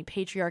 misogyny,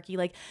 patriarchy.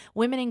 Like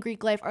women in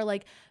Greek life are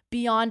like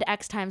beyond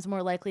X times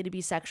more likely to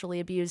be sexually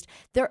abused.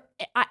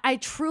 I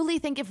truly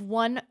think if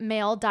one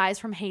male dies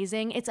from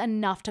hazing, it's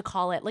enough to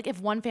call it. Like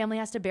if one family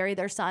has to bury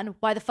their son,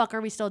 why the fuck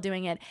are we still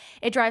doing it?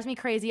 It drives me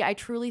crazy. I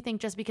truly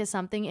think just because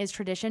something is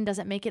tradition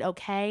doesn't make it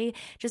okay.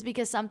 Just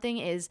because something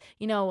is,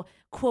 you know,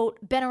 quote,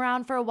 been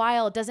around for a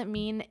while doesn't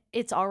mean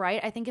it's all right.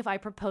 I think if I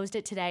proposed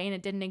it today and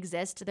it didn't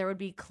exist, there would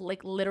be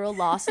like literal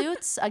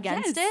lawsuits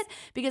against it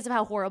because of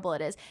how horrible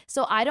it is.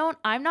 So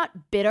I'm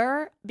not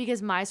bitter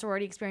because my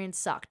sorority experience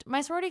sucked. My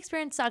sorority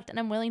experience sucked and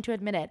I'm willing to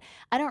admit it.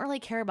 I don't really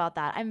care about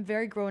that. I'm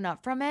very grown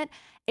up from it.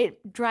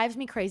 It drives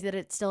me crazy that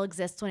it still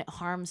exists when it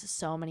harms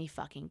so many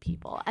fucking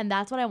people. And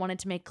that's what I wanted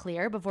to make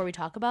clear before we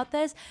talk about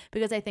this,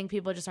 because I think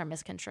people just are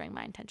misconstruing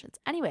my intentions.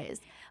 Anyways,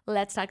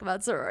 let's talk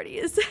about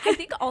sororities. I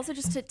think also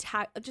just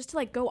to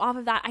like go off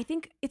of that, I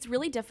think it's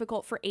really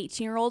difficult for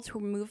 18-year-olds who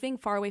are moving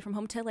far away from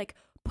home to like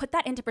put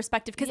that into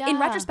perspective, because in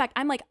retrospect,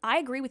 I'm like, I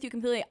agree with you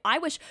completely. I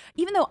wish,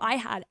 even though I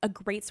had a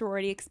great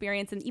sorority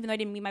experience and even though I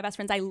didn't meet my best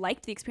friends, I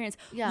liked the experience.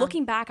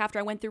 Looking back after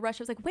I went through Rush,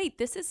 I was like, wait,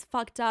 this is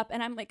fucked up.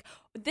 And I'm like,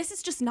 this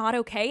is just not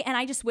okay. And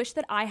I just wish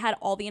that I had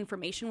all the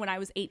information when I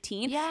was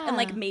 18. And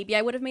like maybe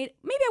I wouldn't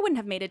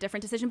have made a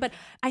different decision. But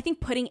I think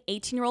putting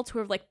 18-year-olds who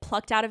are like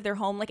plucked out of their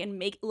home, like,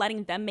 and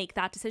letting them make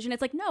that decision,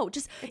 it's like, no,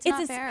 just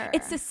it's fair.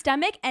 It's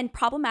systemic and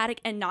problematic,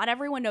 and not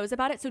everyone knows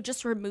about it. So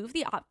just remove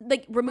the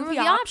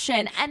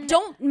option and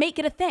don't make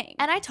it a thing.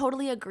 And I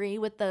totally agree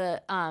with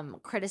the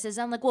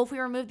criticism. Like, well, if we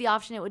remove the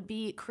option, it would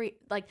be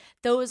like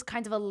those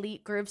kinds of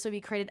elite groups would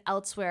be created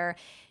elsewhere.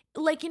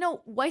 Like, you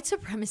know, white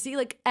supremacy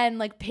and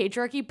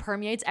patriarchy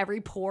permeates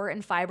every pore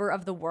and fiber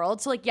of the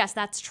world. So like, yes,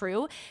 that's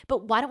true.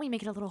 But why don't we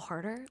make it a little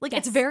harder? Like,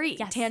 it's very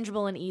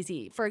tangible and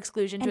easy for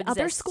exclusion to exist.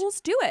 Other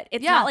schools do it.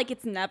 It's not like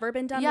it's never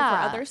been done before.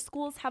 Other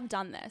schools have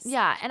done this.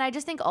 Yeah. And I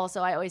just think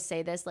also, I always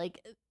say this,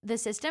 like, the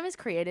system is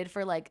created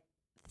for like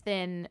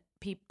thin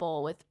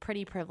people with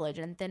pretty privilege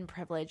and thin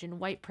privilege and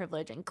white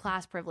privilege and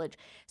class privilege.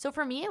 So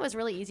for me, it was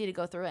really easy to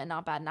go through it and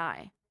not bat an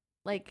eye.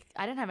 Like,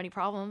 I didn't have any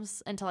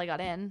problems until I got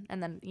in.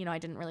 And then, you know, I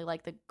didn't really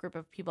like the group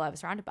of people I was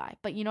surrounded by.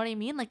 But you know what I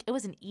mean? Like, it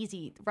was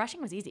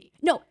rushing was easy.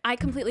 No, I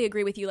completely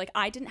agree with you. Like,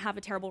 I didn't have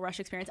a terrible rush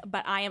experience,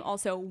 but I am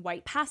also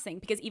white passing,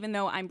 because even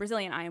though I'm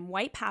Brazilian, I am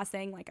white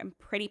passing. Like, I'm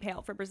pretty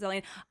pale for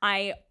Brazilian.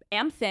 I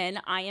am thin.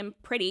 I am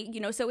pretty, you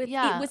know, so it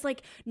was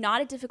like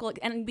not a difficult,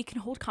 and we can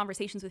hold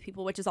conversations with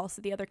people, which is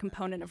also the other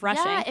component of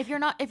rushing. Yeah,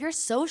 if you're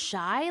so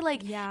shy,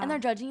 like, and they're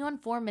judging you in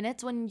 4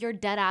 minutes when you're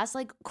dead ass,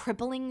 like,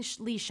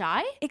 cripplingly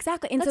shy.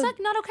 Exactly. And that's so, like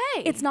not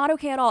okay. It's not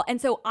okay at all.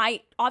 And so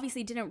I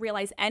obviously didn't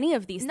realize any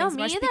of these things. No,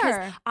 me either.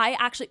 Because I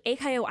actually,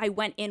 AKO, I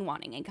went in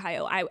wanting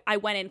AKO. I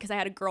went in because I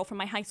had a girl from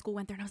my high school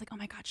went there, and I was like, oh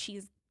my God,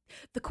 she's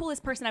the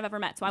coolest person I've ever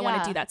met. So I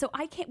want to do that. So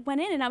I went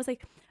in and I was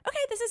like, okay,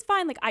 this is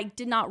fine. Like, I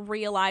did not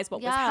realize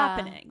what was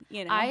happening.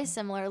 You know,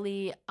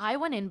 I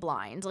went in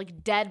blind,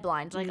 like dead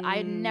blind. Like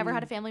I never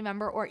had a family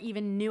member or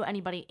even knew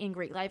anybody in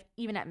Greek life,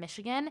 even at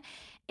Michigan.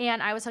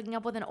 And I was hooking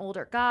up with an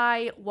older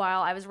guy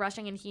while I was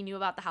rushing, and he knew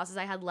about the houses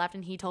I had left,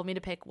 and he told me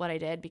to pick what I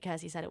did because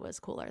he said it was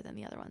cooler than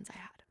the other ones I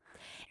had.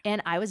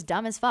 And I was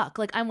dumb as fuck.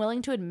 Like, I'm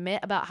willing to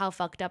admit about how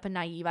fucked up and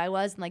naive I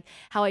was, and like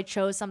how I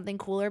chose something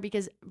cooler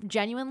because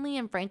genuinely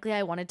and frankly,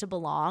 I wanted to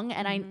belong.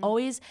 And I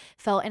always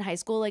felt in high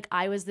school like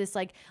I was this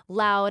like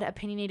loud,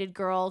 opinionated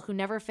girl who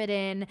never fit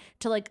in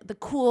to like the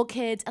cool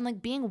kids, and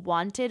like being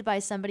wanted by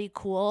somebody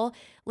cool.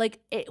 Like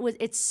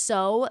it's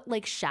so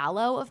like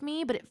shallow of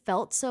me, but it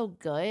felt so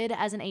good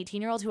as an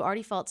 18-year-old who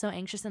already felt so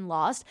anxious and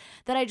lost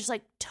that I just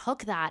like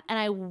took that, and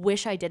I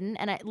wish I didn't.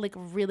 And it like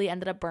really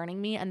ended up burning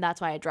me. And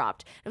that's why I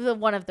dropped. It was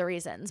one of the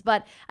reasons.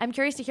 But I'm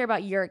curious to hear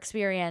about your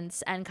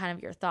experience and kind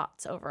of your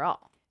thoughts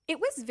overall. It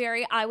was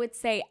very, I would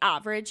say,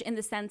 average in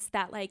the sense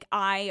that, like,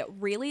 I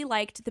really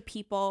liked the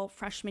people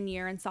freshman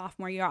year and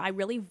sophomore year. I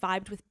really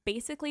vibed with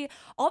basically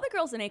all the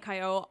girls in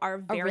AKO are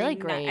very really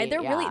great.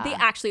 They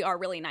actually are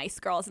really nice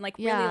girls and like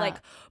really like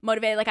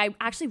motivated. Like, I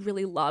actually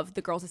really love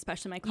the girls,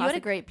 especially in my class. You had a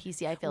great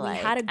PC, I feel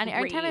like. And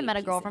every time I met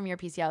a girl from your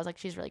PC, I was like,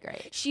 she's really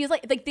great. She is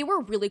like they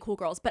were really cool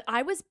girls, but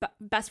I was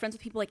best friends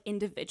with people like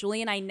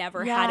individually, and I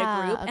never had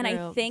a group.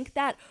 I think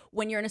that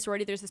when you're in a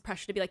sorority, there's this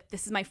pressure to be like,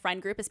 this is my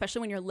friend group,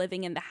 especially when you're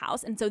living in the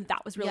house. And so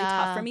that was really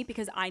tough for me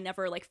because I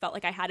never like felt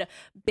like I had a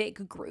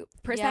big group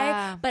per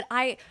se. But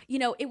I, you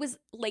know, it was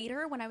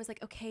later when I was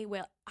like, okay,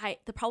 well,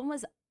 the problem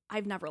was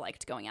I've never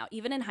liked going out.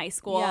 Even in high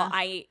school,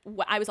 I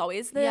was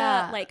always the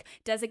like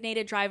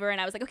designated driver, and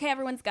I was like, okay,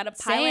 everyone's got to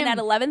pile in at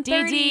 11:30.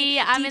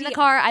 DD, I'm in the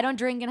car. I don't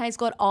drink in high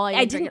school at all. I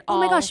didn't drink at all. Oh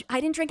my gosh, I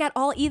didn't drink at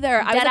all either.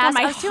 I was like on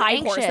my high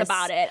horse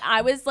about it.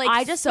 I was like,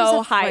 I just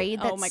was afraid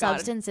that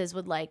substances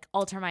would like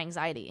alter my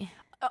anxiety.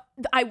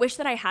 I wish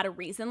that I had a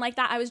reason like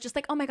that. I was just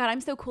like, oh my God,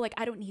 I'm so cool. Like,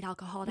 I don't need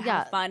alcohol to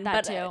have fun.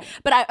 That too.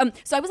 But I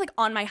so I was like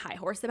on my high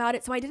horse about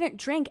it. So I didn't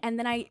drink. And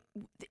then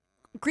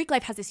Greek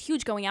life has this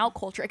huge going out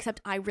culture, except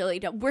I really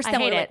don't. We're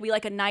similar. Like, we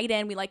like a night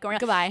in, we like going out.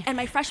 Goodbye. And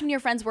my freshman year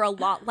friends were a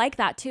lot like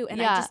that too.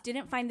 And I just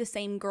didn't find the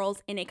same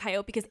girls in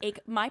AKO because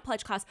my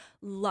pledge class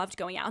loved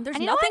going out. And there's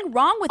nothing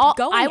wrong with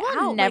going out.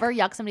 I will never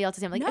yuck somebody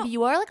else's name. Like, if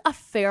you are like a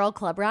feral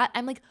club rat,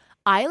 I'm like,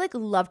 I like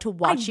love to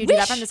watch you do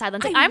that from the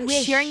sidelines. Like I'm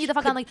cheering you the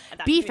fuck on. Like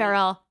be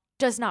feral.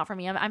 Just not for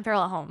me. I'm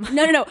feral at home.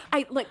 No.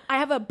 I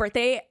have a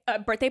birthday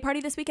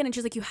party this weekend, and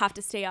she's like, you have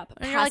to stay up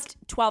past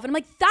like 12. And I'm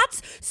like,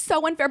 that's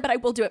so unfair, but I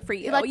will do it for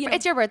you. Like, you know?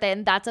 It's your birthday,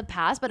 and that's a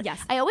pass. But yes.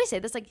 I always say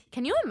this, like,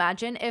 can you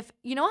imagine if,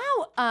 you know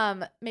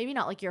how, maybe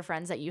not like your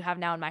friends that you have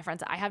now and my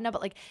friends that I have now,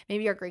 but like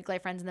maybe your Greek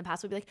life friends in the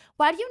past would be like,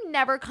 why do you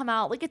never come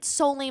out? Like, it's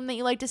so lame that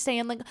you like to stay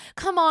in. Like,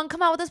 come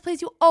out with us,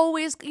 please. You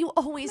always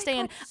stay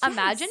in. Yes.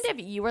 Imagine if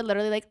you were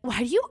literally like, why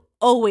do you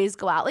always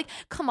go out? Like,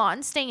 come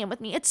on, stay in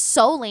with me. It's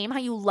so lame how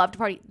you love to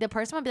party. The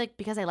person would be like,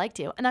 because I like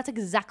to. And that's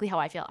exactly how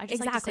I feel. I just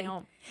like to stay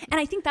home.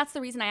 And I think that's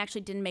the reason I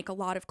actually didn't make a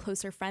lot of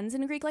closer friends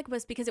in Greek life,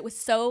 was because it was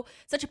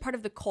such a part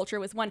of the culture.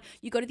 Was one,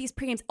 you go to these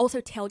pre-games,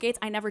 also tailgates.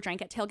 I never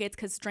drank at tailgates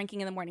because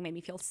drinking in the morning made me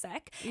feel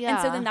sick. Yeah.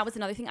 And so then that was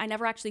another thing. I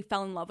never actually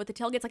fell in love with the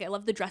tailgates. Like I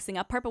love the dressing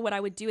up part, but what I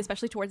would do,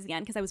 especially towards the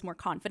end, because I was more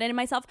confident in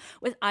myself,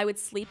 was I would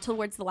sleep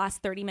towards the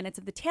last 30 minutes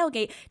of the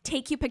tailgate,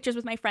 take cute pictures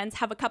with my friends,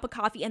 have a cup of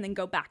coffee, and then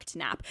go back to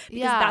nap.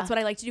 Because that's what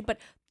I like to do. But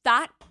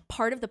that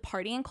part of the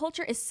partying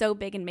culture is so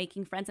big in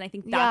making friends, and I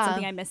think that's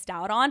something I missed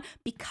out on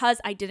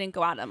because I didn't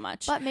go out that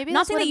much. But maybe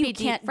not saying that you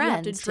can't you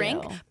have to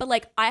drink, but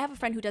like I have a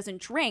friend who doesn't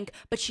drink,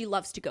 but she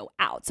loves to go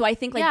out. So I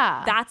think like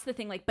that's the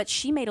thing. Like, but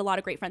she made a lot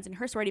of great friends in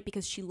her sorority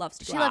because she loves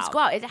to go out. She loves to go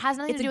out. It has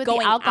nothing to do with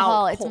the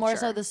alcohol. It's more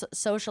so the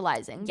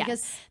socializing. Yes.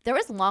 Because there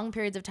was long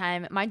periods of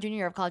time, my junior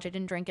year of college, I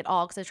didn't drink at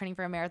all because I was training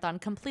for a marathon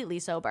completely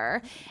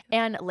sober.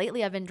 And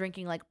lately I've been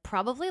drinking like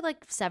probably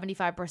like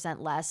 75%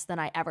 less than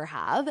I ever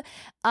have.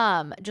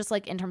 Just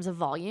like in terms of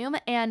volume,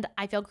 and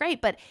I feel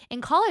great. But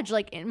in college,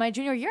 like in my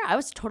junior year, I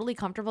was totally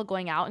comfortable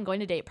going out and going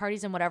to date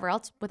parties and whatever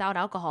else without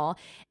alcohol.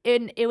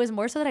 And it was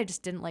more so that I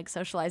just didn't like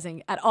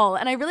socializing at all.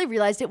 And I really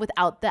realized it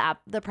without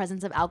the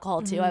presence of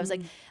alcohol too. I was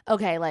like,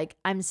 okay, like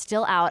I'm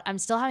still out, I'm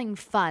still having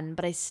fun,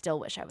 but I still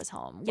wish I was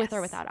home with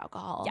or without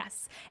alcohol.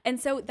 Yes. And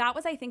so that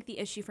was, I think, the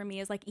issue for me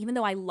is like, even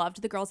though I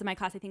loved the girls in my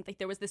class, I think like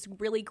there was this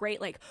really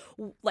great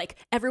like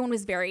everyone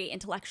was very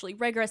intellectually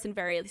rigorous and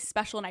very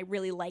special, and I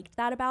really liked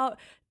that about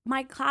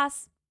my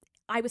class.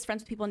 I was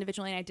friends with people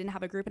individually and I didn't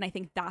have a group, and I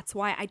think that's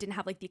why I didn't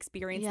have like the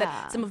experience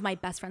that some of my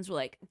best friends were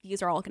like,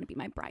 these are all going to be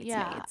my bridesmaids.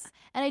 Yeah.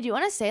 And I do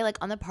want to say, like,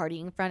 on the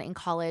partying front in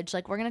college,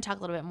 like we're going to talk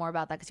a little bit more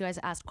about that because you guys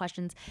asked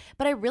questions,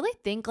 but I really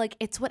think like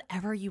it's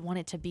whatever you want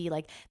it to be.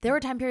 Like there were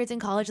time periods in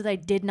college that I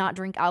did not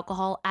drink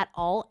alcohol at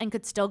all and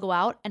could still go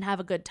out and have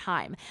a good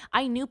time.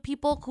 I knew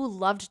people who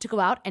loved to go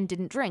out and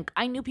didn't drink.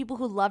 I knew people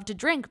who loved to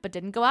drink but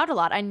didn't go out a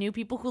lot. I knew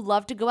people who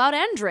loved to go out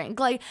and drink.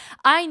 Like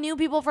I knew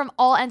people from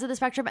all ends of the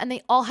spectrum, and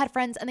they all had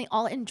friends and they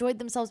all enjoyed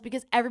themselves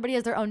because everybody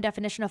has their own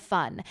definition of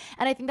fun.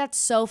 And I think that's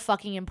so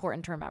fucking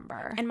important to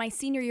remember. And my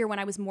senior year, when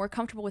I was more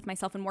comfortable with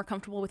myself and more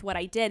comfortable with what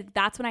I did,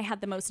 that's when I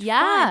had the most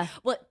fun.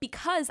 Well,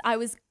 because I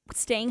was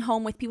staying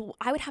home with people,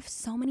 I would have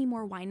so many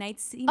more wine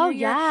nights senior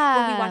year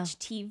where we watched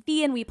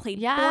TV and we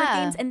played board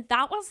games. And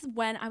that was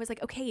when I was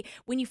like, okay,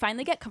 when you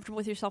finally get comfortable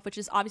with yourself, which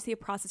is obviously a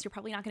process, you're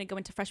probably not going to go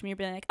into freshman year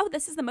being like, oh,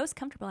 this is the most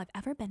comfortable I've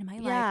ever been in my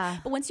life.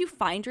 But once you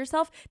find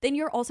yourself, then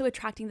you're also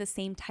attracting the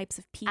same types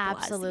of people.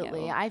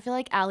 Absolutely. As you. I feel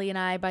like Allie and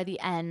I, by the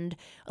end,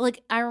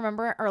 like I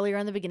remember earlier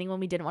in the beginning when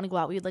we didn't want to go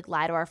out, we would like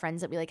lie to our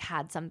friends that we like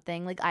had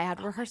something, like I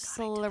had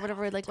rehearsal or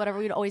whatever, like whatever,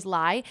 we'd always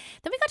lie.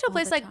 Then we got to a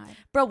place like,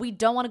 bro, we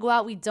don't want to go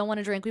out, we don't want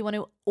to drink, we want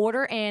to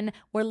order in,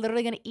 we're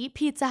literally going to eat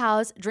Pizza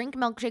House, drink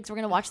milkshakes, we're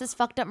going to watch this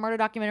fucked up murder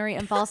documentary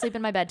and fall asleep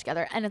in my bed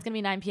together, and it's going to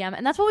be 9 p.m.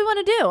 and that's what we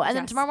want to do. And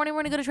then tomorrow morning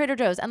we're going to go to Trader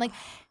Joe's, and like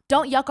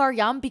don't yuck our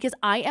yum, because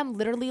I am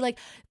literally like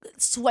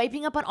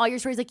swiping up on all your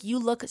stories like you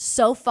look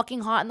so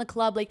fucking hot in the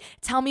club, like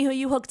tell me who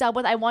you hooked up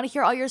with, I want to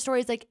hear all your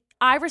stories. Like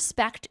I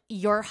respect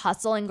your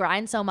hustle and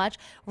grind so much.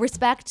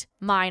 Respect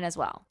mine as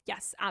well.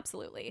 Yes,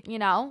 absolutely. You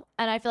know?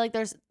 And I feel like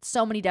there's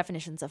so many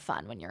definitions of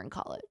fun when you're in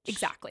college.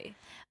 Exactly.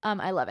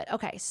 I love it.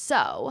 Okay,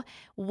 so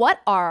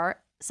what are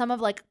some of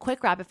like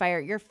quick rapid fire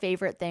your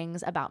favorite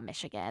things about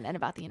Michigan and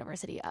about the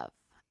University of?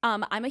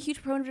 I'm a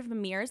huge proponent of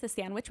Amir's. The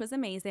sandwich was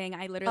amazing.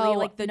 I literally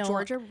like the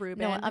Georgia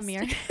Reuben. No,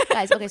 Amir.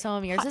 Guys, okay, so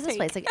Amir's is this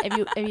place. Like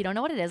if you don't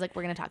know what it is, like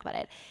we're gonna talk about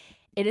it.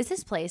 It is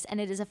this place, and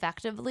it is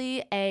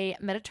effectively a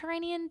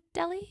Mediterranean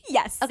deli.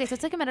 Yes. Okay, so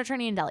it's like a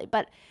Mediterranean deli.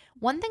 But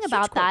one thing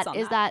about that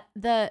is that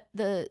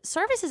the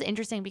service is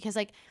interesting because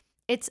like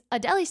it's a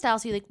deli style,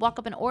 so you like walk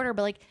up and order,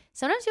 but like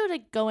sometimes you would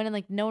like go in and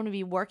like no one would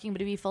be working,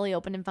 but it'd be fully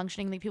open and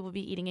functioning. Like people would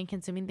be eating and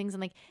consuming things, and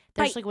like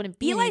there just like wouldn't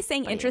be. Eli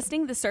saying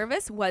interesting, the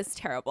service was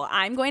terrible.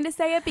 I'm going to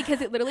say it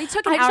because it literally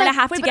took an hour and a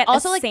half to get a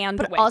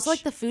sandwich. But also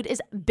like the food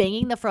is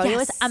banging. The froyo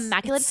is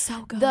immaculate. It's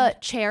so good. The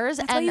chairs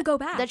That's why you go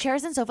back. The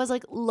chairs and sofas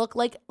like look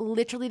like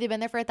literally they've been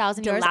there for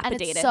 1,000 years, and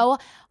it's so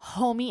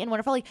homey and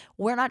wonderful. Like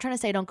we're not trying to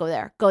say don't go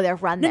there. Go there,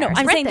 run there. No,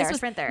 I'm saying this was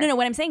sprint there. No,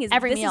 what I'm saying is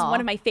every this meal is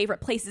one of my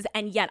favorite places,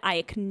 and yet I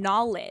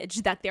acknowledge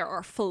acknowledge that there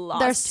are flaws.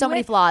 There's so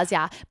many it. flaws,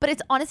 yeah. But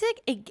it's honestly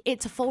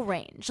it's a full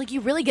range. Like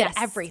you really get Yes,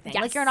 everything.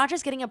 yes. Like you're not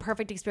just getting a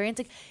perfect experience.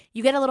 Like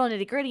you get a little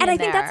nitty gritty. And I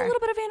think that's a little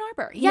bit of Ann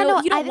Arbor. You Yeah, know, no,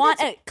 you I don't think want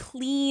that's- a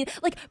clean,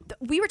 like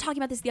we were talking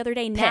about this the other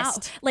day. Now,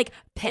 Pissed. like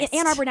Pissed.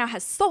 Ann Arbor now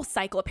has Soul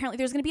Cycle. Apparently,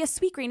 there's going to be a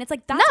Sweet Green. It's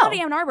like that's No. not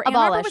Ann Arbor. Ann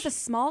Arbor Abolish. was a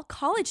small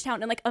college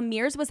town, and like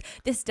Amir's was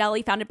this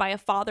deli founded by a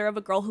father of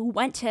a girl who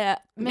went to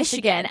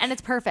Michigan. and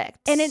it's perfect.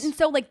 And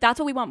so like that's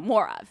what we want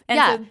more of. And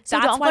yeah, so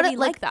that's don't why go we to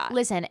like that.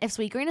 Listen, if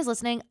Sweet Green is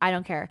listening, I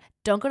don't care.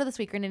 Don't go to the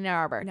Sweet Green in Ann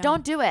Arbor. No.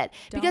 Don't do it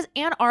Don't. because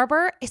Ann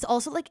Arbor is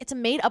also like it's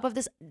made up of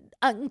this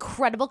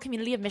incredible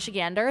community of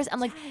Michiganders and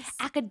like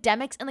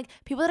academics and like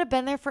people that have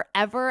been there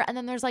forever. And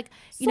then there's like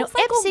Soul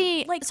Cycle,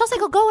 Ipsy, like, Soul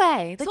Cycle, go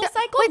away. Like, Soul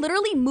Cycle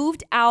literally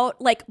moved out,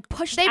 like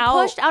pushed They out.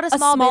 pushed out a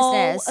small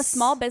business. a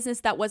small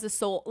business that was a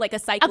a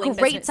cycling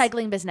great business.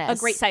 cycling business. A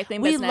great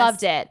cycling we business.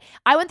 loved it.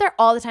 I went there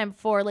all the time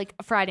for like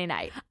Friday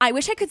night. I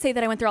wish I could say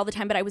that I went there all the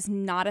time, but I was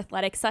not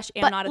athletic. Am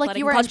But, not like, athletic.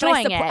 you in were college, but I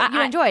enjoying it.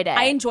 You enjoyed it.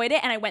 I enjoyed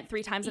it, and I went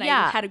 3 times, and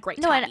I had a great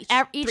time. No,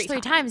 and each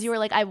three times you were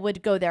like, I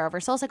would go there over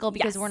Soul Cycle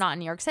because Yes. we're not in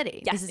New York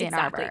City. Yes, This is Ann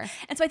exactly. Arbor.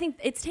 And so I think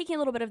it's taking a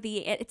little bit of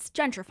it's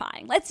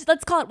gentrifying. Let's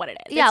call it what it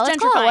is. Yeah, It's let's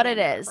call it what gentrifying it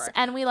Ann is. Arbor.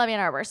 And we love Ann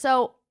Arbor.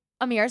 So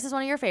Amir's is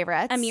one of your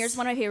favorites. Amir's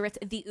one of my favorites.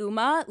 The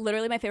Uma,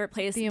 literally my favorite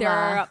place. The There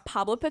Uma. are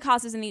Pablo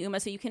Picasso's in the Uma,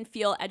 so you can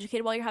feel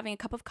educated while you're having a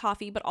cup of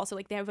coffee, but also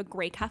like they have a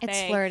great cafe.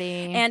 It's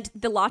flirty. And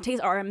the lattes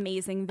are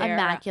amazing there.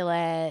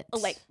 Immaculate.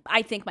 Like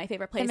I think my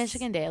favorite place. the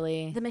Michigan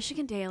Daily. The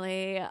Michigan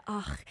Daily. Ugh.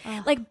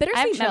 Ugh, Like I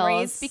bittersweet have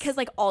memories chills. because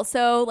like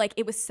also like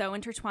it was so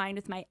intertwined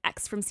with my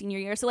ex from senior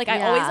year. So like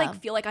I always Yeah.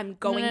 like feel like I'm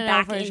going no,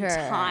 back for in sure.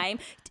 time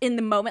in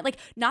the moment. Like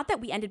not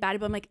that we ended bad,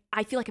 but I'm like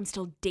I feel like I'm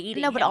still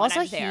dating. No, but him when also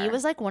I'm he there.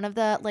 was like one of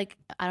the like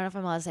I don't know if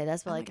I'm allowed to say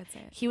this, but Oh my like God, say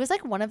it. he was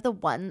like one of the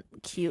one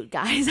cute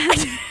guys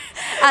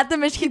at the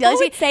Michigan People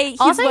Daily. would say he's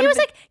also one he of was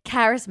the- like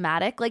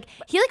charismatic. Like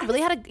he like really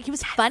had he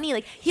was funny.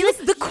 Like he was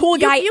like the cool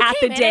guy you at came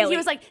the in and Daily. he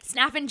was like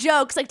snapping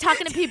jokes, like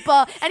talking to people,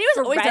 and he was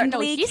always there. No,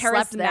 Friendly, he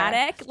slept there.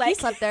 charismatic, He like-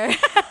 slept there.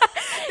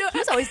 He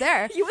was always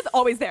there. He was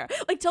always there,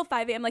 like till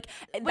 5 a.m. Like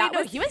Wait, that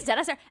no, was he was dead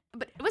ass there,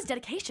 but it was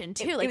dedication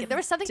too. It Like was there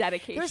was something There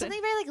was dedication.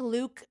 something very like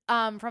Luke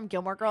from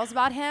Gilmore Girls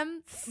about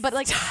him. But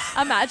like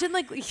imagine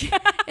like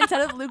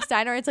instead of Luke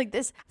Steiner, it's like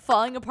this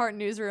falling apart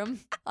newsroom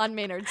on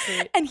Maynard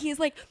Street. And he's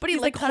like, But he,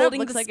 he's like, like kind of holding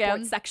looks the like sports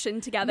him.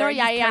 section together. No, and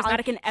yeah, he's yeah, charismatic,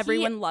 like, and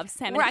everyone he- loves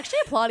him. We're And actually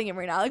applauding him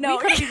right now. Like No.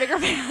 we couldn't be bigger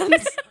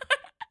fans.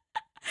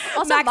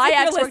 Also, Max, my if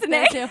you're ex worked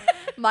there listening. too.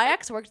 My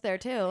ex worked there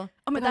too. Oh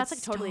my But God, that's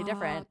like totally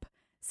different.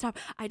 Stop.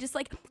 I just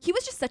like he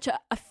was just such a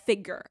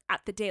figure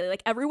at the Daily.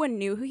 Like everyone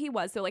knew who he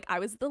was. So like I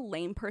was the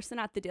lame person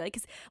at the Daily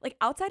because like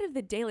outside of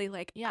the Daily,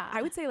 like Yeah.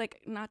 I would say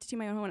like not to toot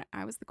my own horn,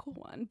 I was the cool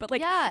one. But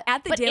like Yeah,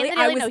 at the but Daily, in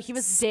the Daily, I was no, he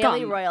was scum.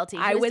 daily royalty.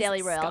 He I was was daily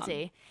scum.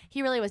 royalty.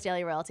 He really was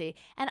daily royalty.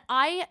 And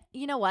I,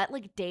 you know what,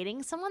 like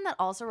dating someone that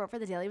also wrote for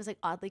the Daily was like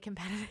oddly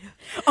competitive.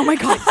 Oh my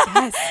God,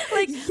 yes.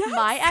 Like Yes.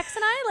 my ex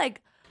and I,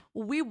 like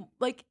we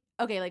like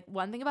okay, like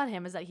one thing about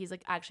him is that he's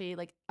like actually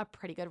like a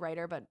pretty good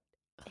writer, but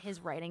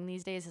his writing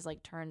these days has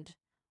like turned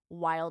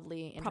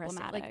wildly interesting.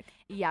 Like Problematic.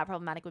 yeah,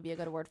 problematic would be a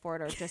good word for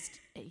it, or just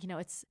you know,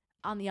 it's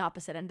on the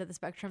opposite end of the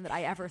spectrum that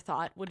I ever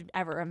thought would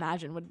ever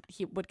imagine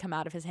would come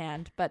out of his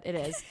hand, but it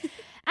is.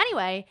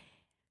 Anyway,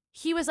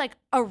 he was like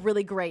a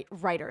really great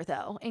writer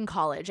though in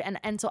college,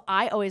 and so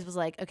I always was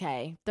like,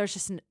 okay, there's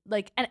just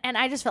like, and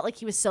I just felt like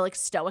he was so like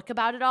stoic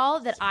about it all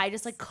that I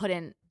just like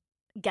couldn't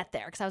get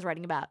there because I was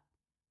writing about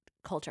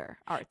culture,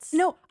 arts.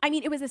 No, I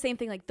mean it was the same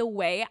thing. Like the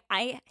way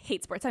I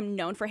hate sports, I'm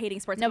known for hating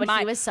sports. No, but my,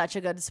 he was such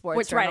a good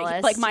sports writing.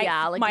 journalist. Like my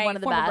yeah, like my one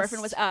of the former best.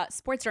 boyfriend was a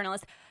sports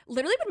journalist.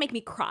 Literally would make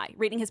me cry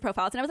reading his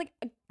profiles, and I was like,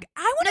 I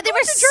want No, to they go were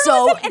into so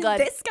journalism, and good.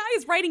 this guy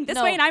is writing this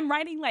No. way, and I'm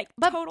writing like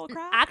But total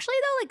crap. Actually,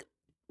 though, like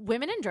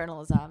women in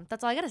journalism,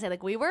 that's all I gotta say.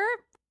 Like we were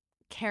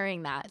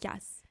carrying that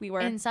Yes, we were.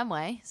 in some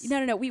ways.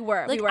 No, we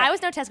were. Like we were. I was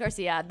no Tess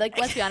Garcia. Like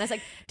let's be honest. Like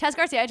Tess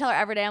Garcia, I tell her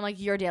every day, I'm like,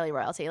 you're daily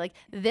royalty. Like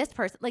this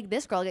person, like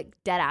this girl, like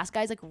dead ass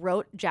guys, like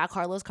wrote Jack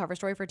Harlow's cover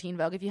story for Teen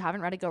Vogue. If you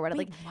haven't read it, go read it.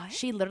 Wait, Like what?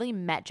 she literally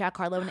met Jack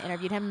Harlow and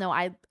interviewed him. No,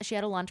 she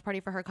had a lunch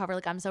party for her cover.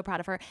 Like I'm so proud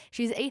of her.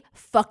 She's a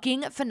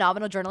fucking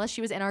phenomenal journalist.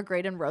 She was in our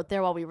grade and wrote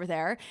there while we were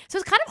there. So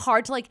it's kind of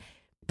hard to like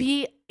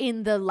be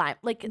in the line.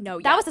 Like No,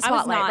 that yeah, was the I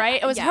was spotlight, not-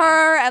 right? It was yeah.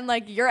 her and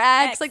like your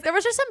ex. Ex. Like there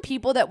was just some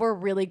people that were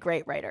really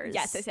great writers.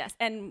 yes,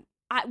 and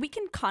we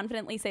can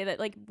confidently say that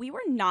like we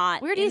were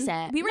not. We were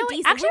decent. We were No,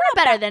 decent. Actually, we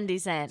we're better bad. than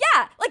decent.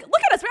 Yeah, like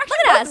look at us. We're actually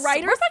Look at both us.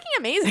 writers. We're fucking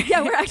amazing.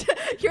 Yeah, we're actually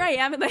here. I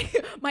am, and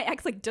like my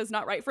ex like does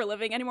not write for a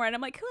living anymore, and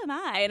I'm like, who am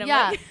I? And I'm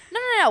Yeah. like,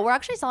 No. We're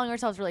actually selling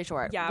ourselves really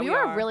short. Yeah, we we were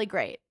are. really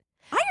great.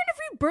 I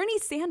interviewed Bernie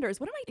Sanders.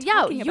 What am I Yeah,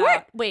 talking you about?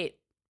 were. Wait,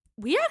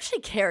 we actually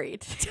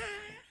carried.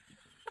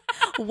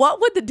 What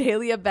would the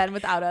Daily have been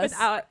without us?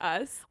 Without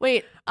us.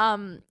 Wait,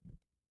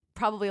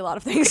 probably a lot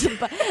of things.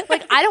 But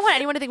like, I don't want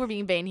anyone to think we're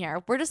being vain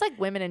here. We're just like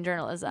women in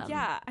journalism.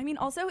 Yeah, I mean,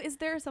 also, is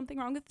there something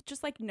wrong with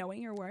just like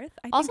knowing your worth?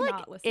 I Also, think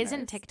like, not, isn't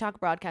listeners. TikTok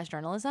broadcast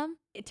journalism?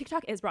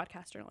 TikTok is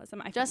broadcast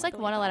journalism? I Just like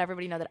firmly want to believe let that.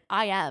 everybody know that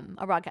I am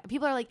a broadcast.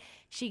 People are like,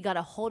 she got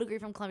a whole degree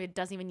from Columbia,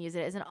 doesn't even use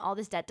it, isn't all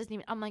this debt, doesn't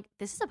even. I'm like,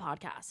 this is a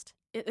podcast.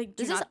 Like,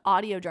 do This is not-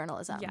 audio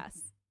journalism. yes.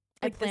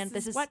 Like, planned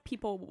this is what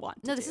people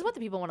want. No, this is what the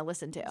people want to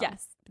listen to.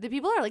 Yes. The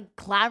people are like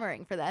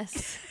clamoring for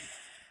this.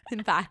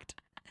 In fact.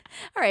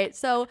 All right.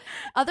 So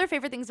other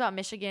favorite things about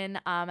Michigan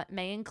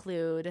may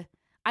include,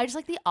 I just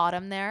like the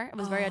autumn there. It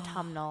was very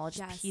autumnal,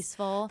 just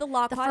peaceful. The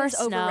Lock Quad is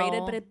overrated,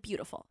 snow, but it's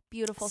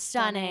beautiful,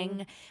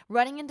 stunning.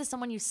 Running into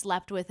someone you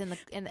slept with in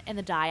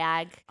the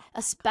Diag,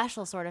 a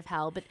special sort of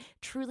hell, but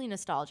truly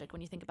nostalgic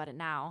when you think about it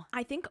now.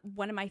 I think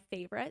one of my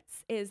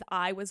favorites is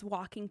I was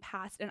walking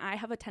past, and I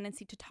have a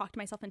tendency to talk to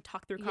myself and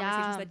talk through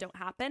conversations that don't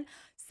happen.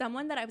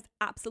 Someone that I was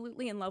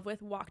absolutely in love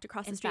with walked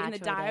across the street in the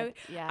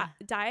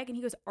Diag, and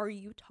he goes, "Are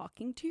you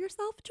talking to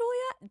yourself,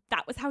 Julia?"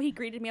 That was how he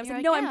greeted me. I was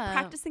like, "No, I'm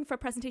practicing for a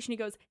presentation." He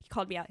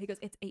called me out. He goes,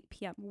 "It's 8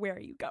 p.m. Where are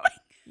you going?"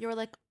 You were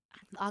like,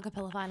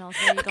 "Acapella finals.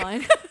 Where are you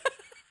going?"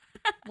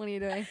 What are you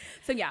doing?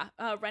 So yeah,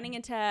 running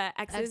into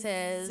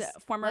exes.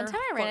 Former. One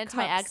time I ran into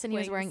my ex and he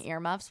was wearing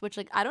earmuffs, which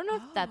like I don't know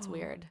if that's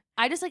weird.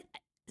 I just like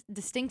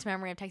distinct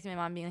memory of texting my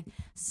mom being like,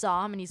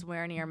 saw him and he's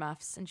wearing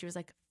earmuffs, and she was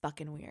like,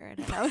 "Fucking weird."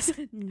 And I was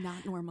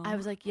not normal. I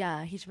was like,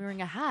 "Yeah, he should be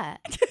wearing a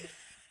hat."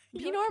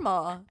 Be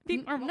normal.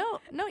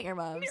 No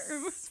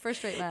earmuffs for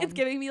straight men. It's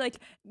giving me like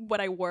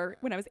what I wore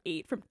when I was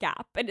 8 from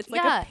Gap, and it's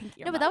like a pink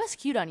earmuff. No, but that was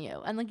cute on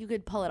you, and like you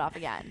could pull it off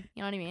again.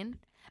 You know what I mean?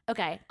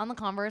 Okay, on the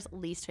Converse,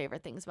 least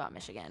favorite things about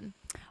Michigan.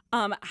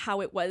 How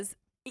it was.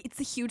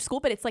 It's a huge school,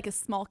 but it's like a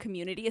small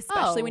community,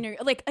 especially when you're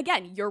like,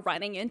 again, you're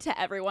running into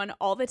everyone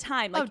all the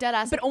time. Like, dead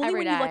ass. But only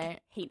when day. you look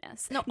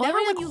heinous. No, never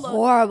when you look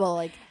horrible.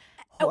 Like.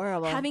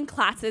 Horrible. Having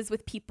classes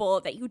with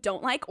people that you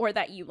don't like or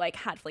that you like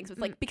had flings with,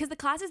 like, because the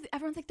classes,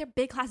 everyone thinks they're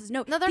big classes.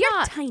 No, they're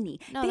not tiny.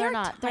 No, they're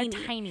not. They're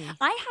tiny.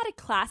 I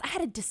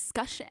had a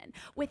discussion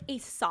with a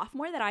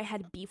sophomore that I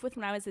had beef with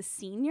when I was a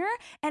senior,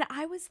 and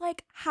I was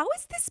like, how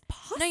is this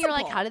possible? No, you're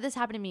like, how did this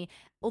happen to me?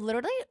 Well,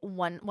 literally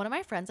one of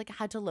my friends like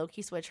had to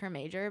low-key switch her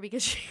major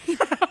because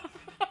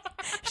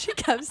she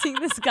kept seeing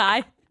this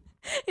guy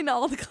in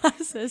all the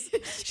classes.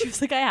 She was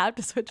like, I have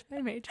to switch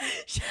my major.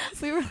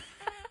 We were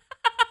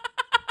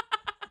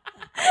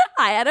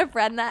I had a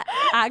friend that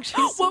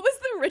actually. What was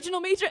the original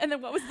major, and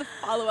then what was the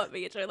follow-up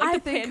major? Like I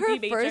think her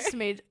first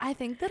major. I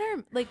think that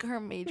her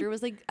major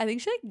was like. I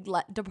think she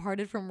like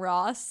departed from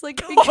Ross. Like,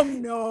 because, oh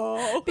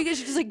no, because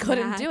she just like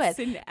couldn't do it.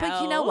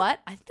 But you know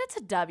what? I think that's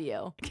a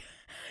W.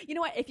 You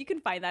know what? If you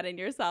can find that in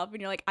yourself, and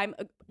you're like,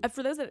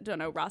 for those that don't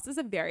know, Ross is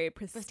a very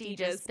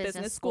prestigious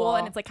business school,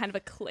 and it's like kind of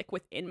a clique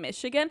within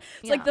Michigan.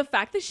 So like the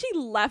fact that she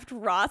left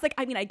Ross, like,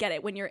 I mean, I get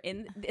it when you're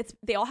in.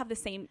 They all have the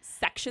same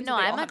sections. No,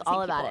 I'm like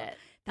all about it.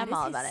 I'm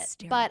all about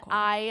it. But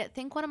I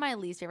think one of my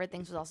least favorite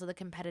things was also the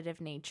competitive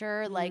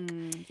nature. Like,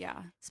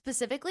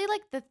 specifically,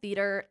 like the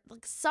theater,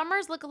 like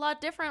summers look a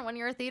lot different when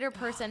you're a theater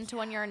person to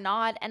when you're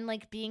not. And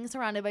like being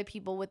surrounded by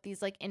people with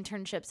these like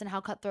internships and how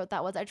cutthroat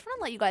that was. I just want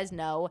to let you guys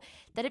know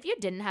that if you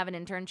didn't have an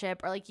internship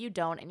or like you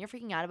don't and you're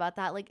freaking out about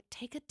that, like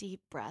take a deep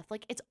breath.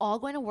 Like it's all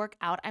going to work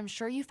out. I'm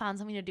sure you found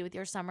something to do with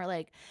your summer.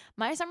 Like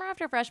my summer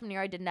after freshman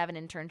year, I didn't have an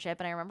internship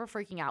and I remember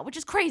freaking out, which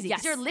is crazy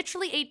because you're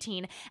literally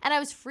 18 and I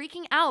was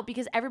freaking out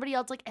because everybody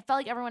else, like I felt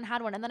like everyone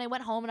had one. And then I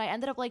went home and I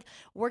ended up like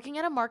working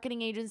at a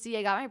marketing agency.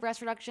 I got my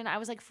breast reduction. I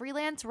was like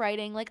freelance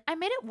writing. Like I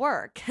made it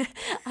work.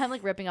 I'm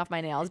like ripping off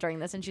my nails during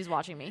this and she's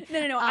watching me.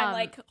 No. I'm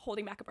like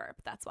holding back a burp.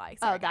 That's why.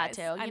 Sorry, that guys.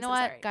 too. You know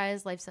what, sorry.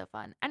 Guys, life's so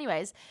fun.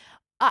 Anyways,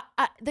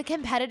 the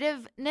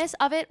competitiveness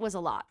of it was a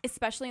lot,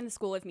 especially in the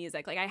School of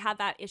Music. Like I had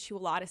that issue a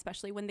lot,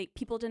 especially when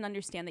people didn't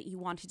understand that you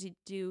wanted to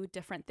do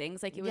different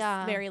things. Like it was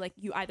very like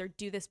you either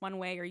do this one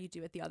way or you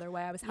do it the other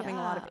way. I was having a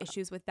lot of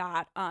issues with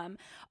that.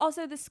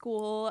 Also the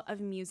School of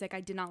Music, I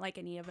did not like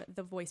any of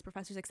the voice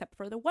professors except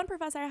for the one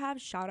professor I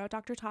have. Shout out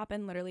Dr.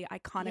 Toppin, literally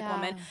iconic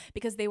woman,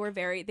 because they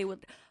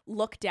would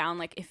look down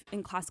like if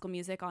in classical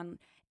music on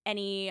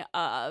any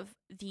of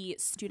the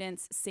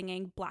students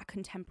singing Black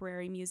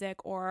contemporary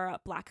music or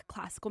Black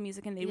classical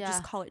music, and they would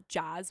just call it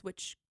jazz,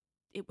 which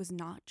it was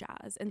not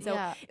jazz. And so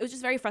it was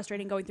just very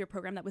frustrating going through a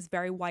program that was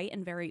very white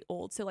and very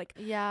old. So like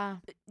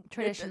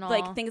traditional,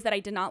 like things that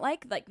I did not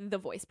like the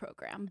voice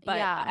program.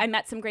 But I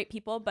met some great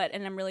people,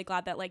 and I'm really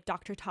glad that like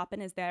Dr. Toppin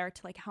is there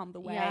to like helm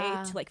the way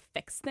to like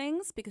fix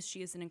things because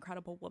she is an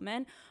incredible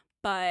woman.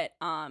 But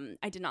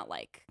I did not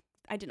like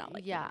the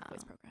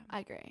voice program. I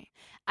agree.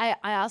 I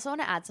also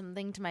want to add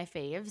something to my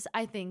faves.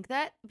 I think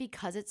that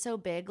because it's so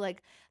big,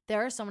 like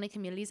there are so many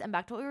communities, and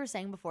back to what we were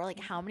saying before, like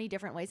how many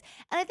different ways.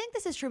 And I think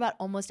this is true about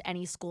almost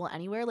any school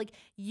anywhere. Like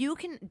you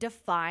can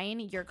define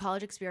your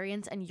college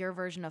experience and your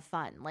version of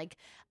fun. Like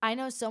I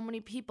know so many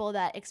people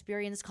that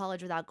experienced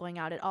college without going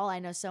out at all. I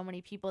know so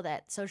many people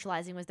that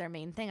socializing was their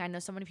main thing. I know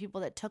so many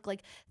people that took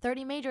like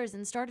 30 majors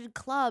and started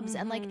clubs,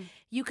 and like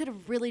you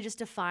could really just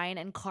define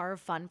and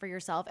carve fun for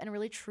yourself and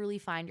really truly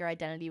find your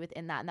identity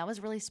within that. And that was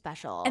really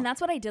special. And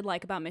that's what I did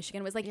like about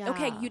Michigan was like,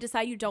 okay, you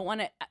decide you don't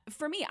want to.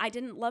 For me, I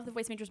didn't love the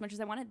voice major as much as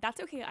I wanted. That's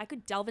okay. I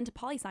could delve into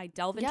poli-sci,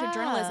 delve into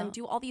journalism,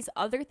 do all these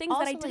other things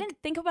also, that I didn't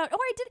think about. Or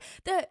I did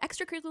the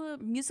extracurricular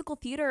musical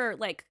theater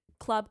like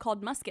club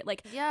called Musket.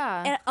 Like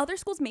Yeah. at other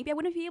schools, maybe I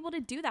wouldn't be able to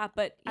do that,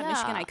 but at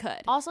Michigan I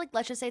could. Also, like,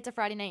 let's just say it's a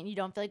Friday night and you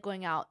don't feel like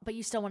going out, but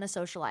you still want to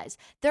socialize.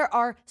 There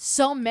are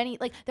so many,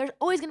 like, there's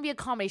always going to be a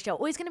comedy show,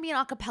 always going to be an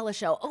a cappella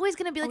show, always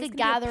going to be like Always a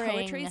gonna be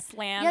gathering. poetry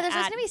slam. Yeah, there's at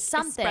just going to be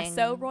something.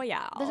 Espresso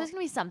Royale. There's just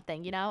going to be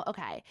something, you know?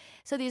 Okay.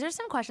 So these are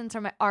some questions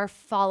from our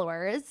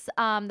followers.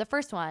 The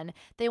first one,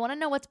 they want to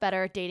know what's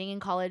better, dating in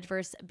college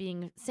versus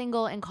being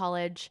single in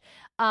college.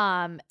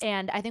 And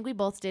I think we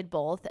both did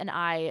both. And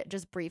I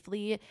just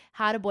briefly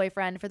had a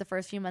boyfriend for the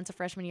first few months of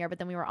freshman year, but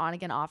then we were on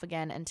again, off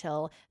again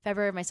until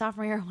February of my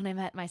sophomore year when I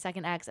met my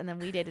second ex. And then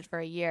we dated for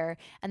a year.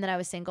 And then I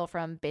was single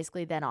from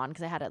basically then on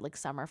because I had a like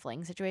summer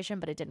fling situation,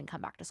 but it didn't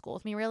come back to school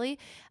with me really.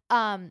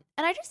 And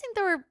I just think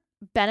there were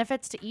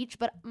benefits to each,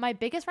 but my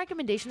biggest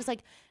recommendation is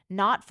like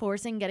not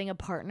forcing getting a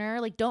partner.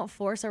 Like don't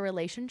force a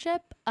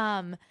relationship.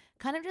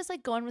 Kind of just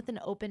like going with an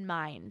open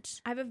mind.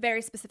 I have a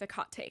very specific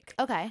hot take.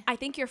 Okay. I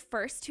think your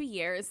first 2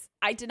 years,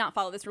 I did not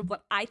follow this rule,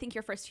 but I think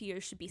your first 2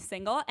 years should be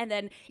single. And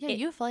then Yeah,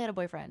 you fully had a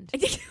boyfriend.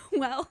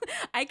 well,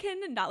 I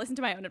can not listen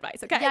to my own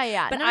advice, okay?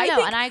 Yeah. But No, I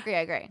think, and I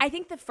agree. I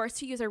think the first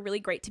 2 years are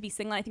really great to be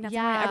single. I think that's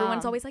Yeah. why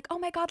everyone's always like, oh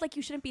my God, like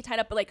you shouldn't be tied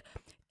up. But like,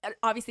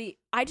 obviously,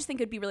 I just think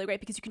it'd be really great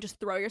because you can just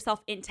throw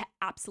yourself into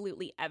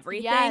absolutely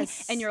everything.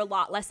 Yes. And you're a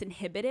lot less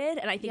inhibited.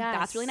 And I think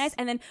that's really nice.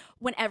 And then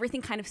when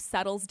everything kind of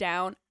settles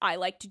down, I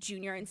liked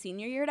junior and senior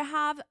year to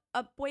have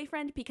a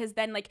boyfriend because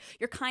then like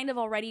you're kind of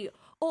already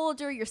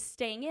older, you're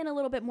staying in a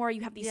little bit more,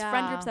 you have these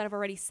friend groups that have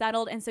already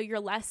settled, and so you're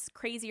less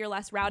crazy, you're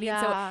less rowdy. And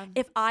so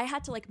if I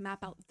had to like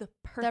map out the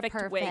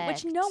perfect way,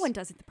 which no one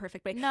does it the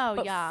perfect way,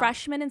 but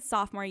freshman and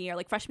sophomore year,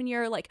 like freshman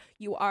year, like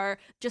you are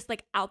just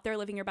like out there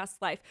living your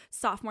best life.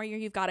 Sophomore year,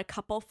 you've got a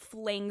couple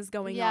flings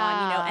going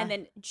on, you know, and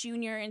then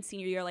junior and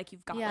senior year, like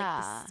you've got like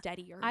the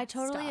steadier I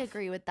totally stuff.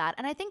 agree with that.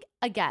 And I think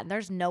again,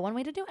 there's no one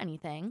way to do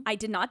anything. I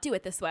did not do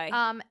it this way.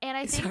 And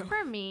I think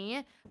for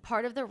me,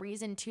 part of the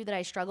reason too that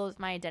I struggled with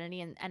my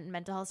identity and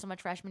mental health so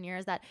much freshman year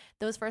is that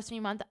those first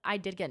few months I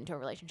did get into a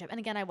relationship. And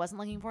again, I wasn't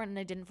looking for it and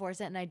I didn't force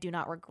it and I do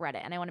not regret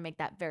it. And I want to make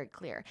that very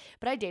clear.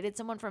 But I dated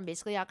someone from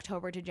basically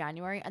October to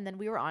January and then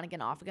we were on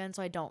again, off again.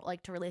 So I don't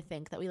like to really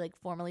think that we like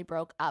formally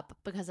broke up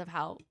because of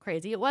how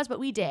crazy it was, but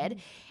we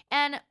did.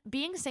 And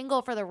being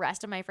single for the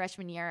rest of my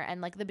freshman year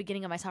and like the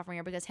beginning of my sophomore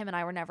year, because him and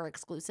I were never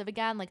exclusive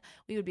again, like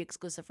we would be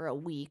exclusive for a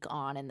week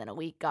on and then a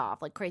week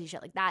off, like crazy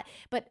shit like that.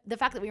 But the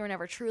fact that we were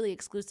never truly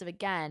exclusive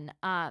again,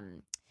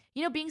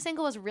 you know, being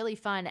single was really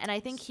fun. And I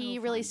think he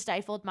really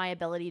stifled my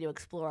ability to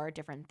explore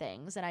different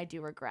things. And I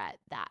do regret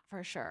that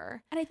for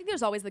sure. And I think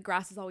there's always the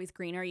grass is always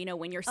greener. You know,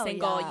 when you're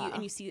single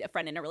and you see a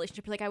friend in a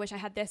relationship, you're like, I wish I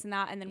had this and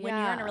that. And then when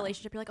you're in a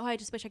relationship, you're like, oh, I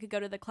just wish I could go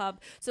to the club.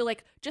 So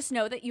like, just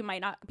know that you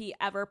might not be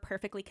ever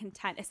perfectly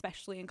content,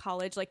 especially in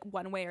college, like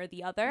one way or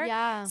the other.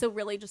 Yeah. So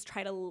really just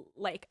try to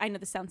like, I know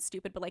this sounds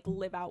stupid, but like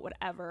live out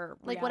whatever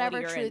like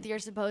whatever truth you're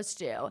supposed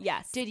to.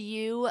 Yes. Did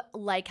you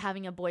like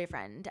having a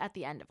boyfriend at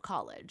the end of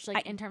college?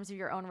 Like in terms of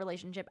your own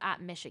relationship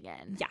at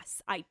Michigan?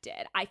 Yes, I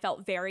did. I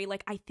felt very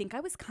like, I think I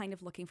was kind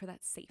of looking for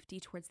that safety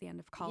towards the end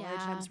of college.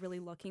 I was really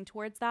looking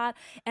towards that.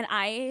 And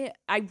I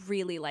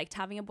really liked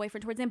having a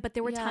boyfriend towards him, but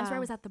there were times where I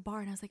was at the bar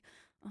and I was like,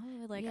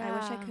 oh, like I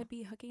wish I could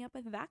be hooking up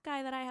with that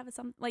guy that I have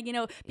some, like, you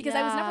know, because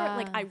I was never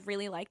like, I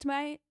really liked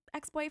my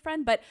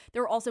ex-boyfriend, but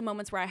there were also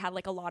moments where I had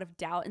like a lot of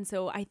doubt. And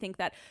so I think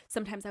that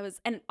sometimes I was,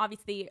 and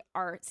obviously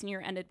our senior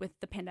ended with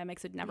the pandemic,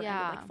 so it never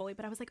ended like fully,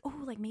 but I was like, oh,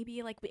 like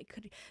maybe like it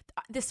could,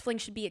 this fling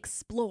should be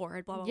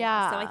explored, blah, blah,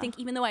 blah. So I think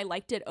even though I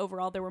liked it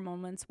overall, there were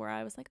moments where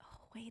I was like, oh,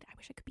 wait, I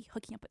wish I could be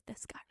hooking up with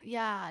this guy.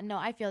 Yeah, no,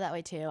 I feel that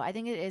way too. I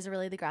think it is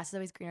really the grass is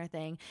always greener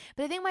thing.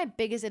 But I think my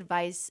biggest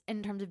advice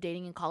in terms of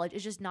dating in college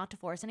is just not to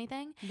force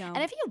anything. No.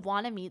 And if you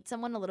want to meet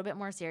someone a little bit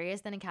more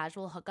serious than a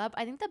casual hookup,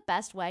 I think the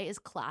best way is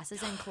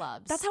classes and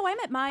clubs. That's how I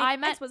met my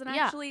ex. Wasn't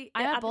actually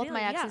I met both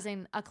my exes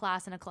in a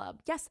class and a club.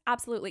 Yes,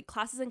 absolutely.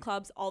 Classes and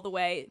clubs all the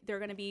way. They're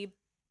going to be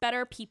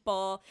better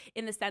people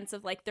in the sense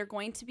of like they're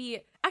going to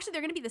be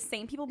the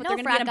same people, but they're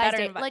going to be in a better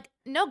environment. Like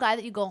no guy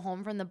that you go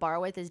home from the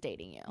bar with is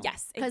dating you.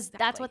 Yes, because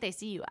that's what they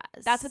see you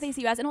as. That's what they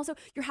see you as, and also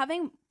you're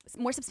having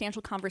more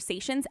substantial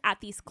conversations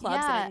at these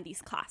clubs and in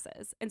these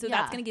classes, and so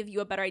that's going to give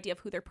you a better idea of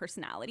who their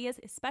personality is,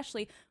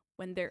 especially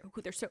when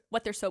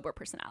what their sober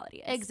personality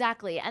is.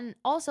 Exactly. And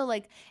also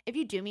like if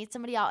you do meet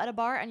somebody out at a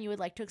bar and you would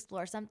like to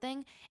explore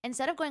something,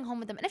 instead of going home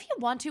with them, and if you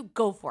want to,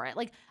 go for it.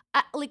 Like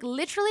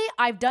literally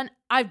I've done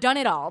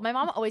it all. My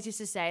mom always used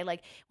to say,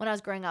 like when I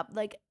was growing up,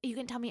 like you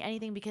can tell me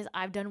anything because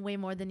I've done way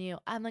more than you.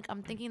 I'm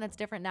thinking that's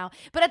different now.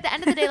 But at the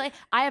end of the day, like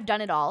I have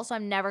done it all, so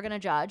I'm never gonna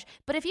judge.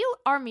 But if you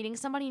are meeting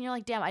somebody and you're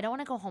like, damn, I don't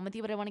want to go home with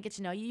you, but I want to get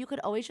to know you, you could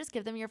always just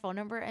give them your phone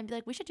number and be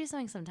like, we should do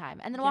something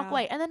sometime, and then walk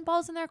away, and then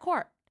balls in their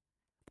court.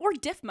 Or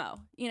Diffmo,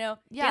 you know,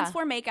 dance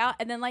floor makeout,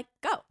 and then like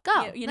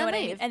go, you know what I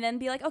mean, and then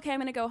be like, okay, I'm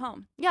gonna go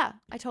home. Yeah,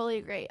 I totally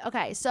agree.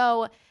 Okay,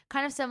 so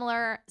kind of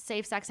similar,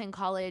 safe sex in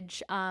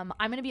college. I'm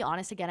gonna be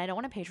honest again. I don't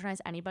want to patronize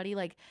anybody.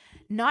 Like,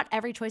 not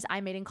every choice I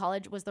made in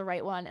college was the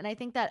right one, and I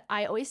think that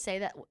I always say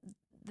that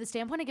the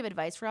standpoint I give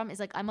advice from is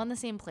like I'm on the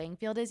same playing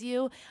field as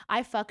you.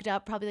 I fucked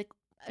up probably like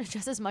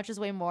just as much as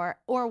way more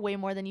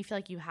than you feel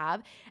like you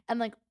have. And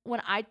like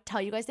when I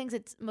tell you guys things,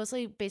 it's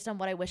mostly based on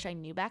what I wish I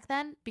knew back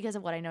then because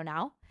of what I know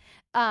now.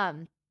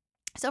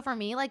 So for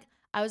me, like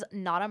I was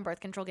not on birth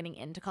control getting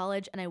into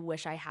college and I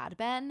wish I had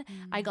been.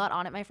 I got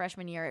on it my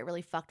freshman year. It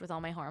really fucked with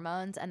all my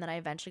hormones. And then I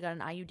eventually got an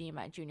IUD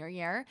my junior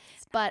year.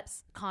 But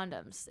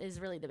condoms is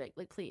really the big,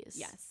 like, please.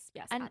 Yes,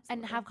 And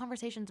absolutely. have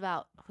conversations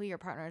about who your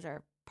partners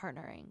are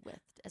partnering with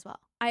as well.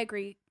 I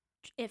agree.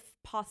 If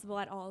possible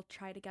at all,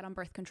 try to get on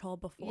birth control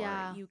before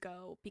Yeah. you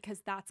go,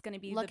 because that's going to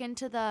be Look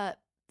into the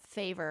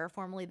Favor,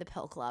 formerly the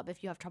Pill Club,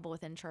 if you have trouble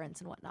with insurance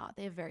and whatnot.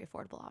 They have very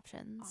affordable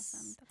options.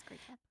 awesome. That's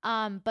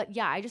great. But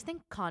yeah, I just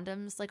think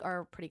condoms like are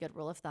a pretty good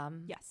rule of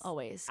thumb. Yes,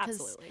 Always. 'Cause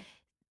absolutely.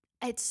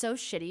 it's so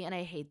shitty and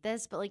I hate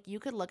this, but like you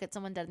could look at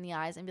someone dead in the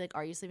eyes and be like,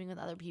 are you sleeping with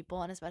other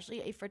people? And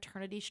especially a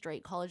fraternity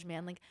straight college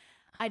man, like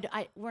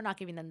we're not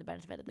giving them the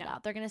benefit of the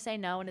doubt. They're going to say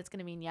no and it's going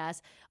to mean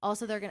yes.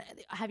 Also, they're going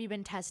to, have you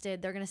been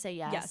tested? They're going to say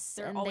yes. Yes,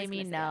 they're and always they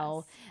gonna mean say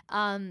no.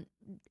 yes.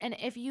 And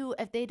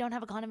if they don't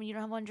have a condom and you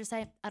don't have one, just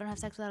say, I don't have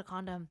sex without a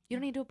condom. You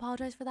don't need to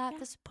apologize for that. Yeah.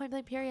 This point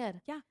blank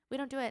period. Yeah. We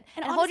don't do it.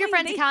 And And hold your honestly,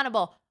 friends they-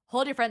 accountable.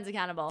 Hold your friends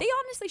accountable. They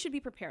honestly should be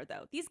prepared,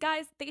 though. These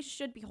guys, they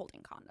should be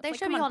holding condoms. They Like,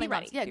 should come be on, holding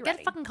ready. condoms. Yeah, Be get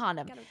ready. a fucking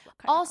condom. Get a kind of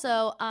condom.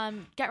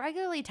 Also, get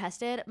regularly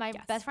tested. My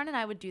Yes. best friend and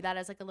I would do that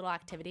as like a little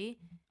activity.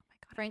 Oh my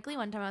God. Frankly,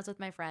 one time I was with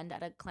my friend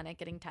at a clinic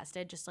getting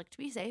tested, just like to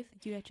be safe.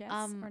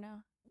 UHS or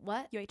no?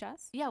 What?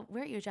 UHS? Yeah,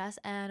 we're at UHS,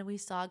 and we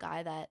saw a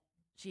guy that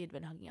she had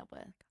been hooking up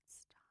with,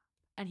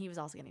 and he was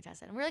also getting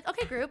tested. And we are like,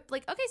 okay, group,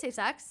 like, okay, safe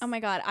sex. Oh my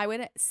God, I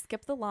would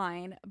skip the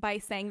line by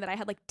saying that I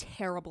had like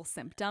terrible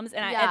symptoms.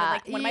 And, Yeah, and then,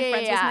 like one of my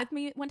friends yeah. was with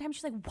me one time.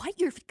 She's like, what?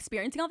 You're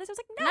experiencing all this? I was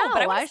like, no,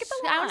 but I want to skip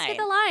the line. I want to skip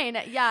the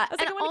line. Yeah, I was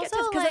like, and I want to get also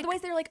tested. Because like,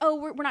 otherwise they're like, oh,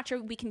 we're not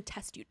sure we can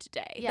test you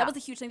today. Yeah. That was a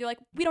huge thing. They're like,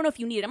 we don't know if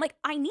you need it. I'm like,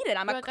 I need it.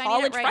 I'm a like, college I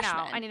need it right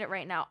freshman. now. I need it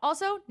right now.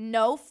 Also,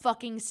 no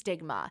fucking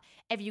stigma.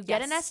 If you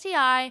get an Yes.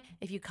 STI,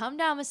 if you come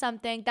down with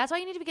something, that's why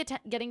you need to be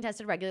getting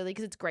tested regularly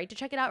because it's great to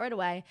check it out right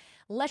away.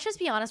 Let's just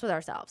be honest with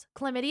ourselves.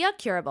 Chlamydia,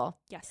 curable.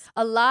 Yes.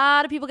 A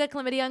lot of people get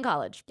chlamydia in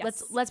college.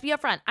 Yes. Let's be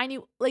upfront. I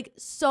knew like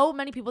so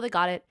many people that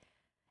got it.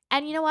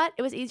 And you know what?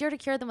 It was easier to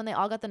cure than when they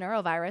all got the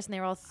neurovirus and they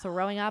were all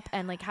throwing up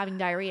and like having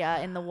diarrhea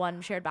in the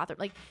one shared bathroom.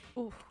 Like,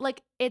 Oof.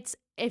 like it's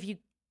if you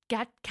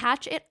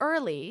catch it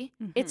early,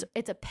 Mhm.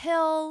 it's a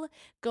pill.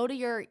 Go to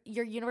your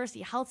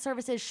university health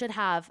services should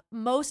have,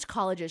 most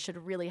colleges should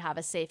really have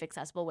a safe,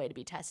 accessible way to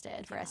be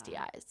tested for Yeah.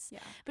 STIs. Yeah.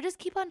 But just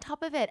keep on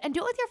top of it and do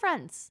it with your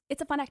friends.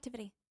 It's a fun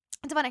activity.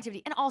 It's a fun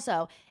activity. And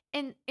also,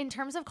 in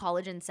terms of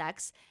college and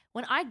sex,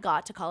 when I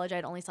got to college,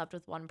 I'd only slept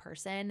with one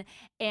person.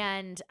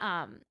 And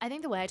I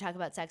think the way I talk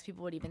about sex,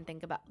 people would even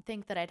think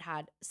that I'd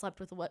had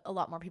slept with a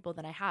lot more people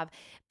than I have.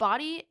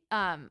 Body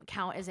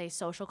count is a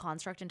social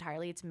construct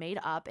entirely. It's made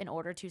up in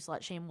order to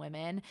slut shame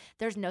women.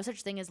 There's no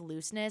such thing as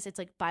looseness. It's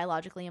like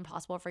biologically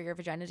impossible for your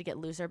vagina to get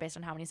looser based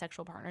on how many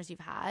sexual partners you've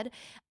had.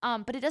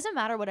 But it doesn't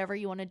matter whatever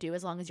you want to do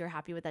as long as you're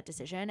happy with that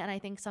decision. And I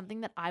think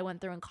something that I went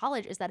through in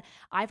college is that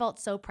I felt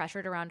so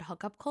pressured around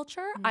hookup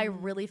culture. I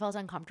really felt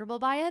uncomfortable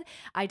by it.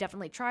 I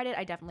definitely tried it.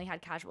 I definitely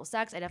had casual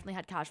sex. I definitely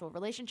had casual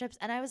relationships.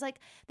 And I was like,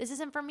 this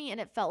isn't for me. And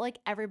it felt like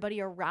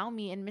everybody around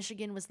me in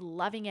Michigan was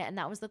loving it. And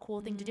that was the cool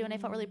thing to do. And I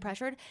felt really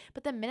pressured.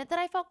 But the minute that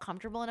I felt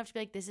comfortable enough to be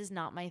like, this is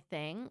not my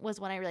thing, was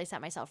when I really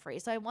set myself free.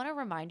 So I want to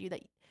remind you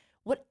that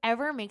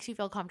whatever makes you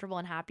feel comfortable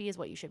and happy is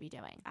what you should be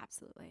doing.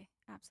 Absolutely.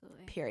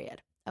 Absolutely.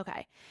 Period.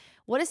 Okay.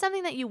 What is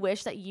something that you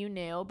wish that you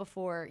knew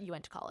before you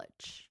went to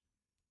college?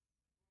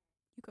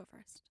 You go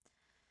first.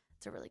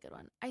 It's a really good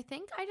one. I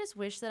think I just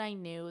wish that I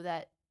knew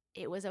that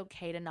it was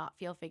okay to not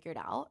feel figured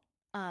out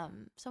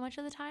so much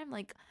of the time.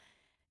 Like,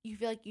 you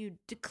feel like you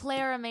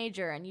declare a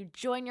major and you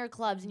join your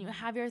clubs and you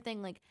have your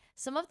thing. Like,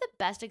 some of the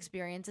best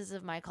experiences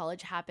of my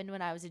college happened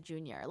when I was a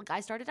junior. Like, I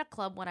started a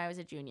club when I was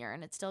a junior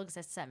and it still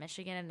exists at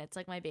Michigan, and it's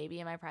like my baby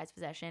and my prized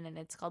possession, and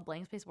it's called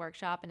Blank Space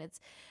Workshop, and it's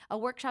a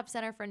workshop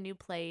center for new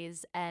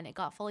plays, and it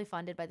got fully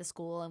funded by the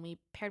school, and we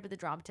paired with the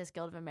Dramatists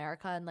Guild of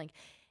America, and like,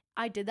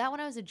 I did that when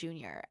I was a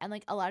junior, and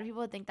like a lot of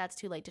people would think that's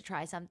too late to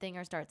try something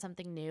or start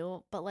something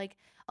new, but like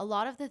a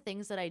lot of the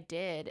things that I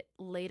did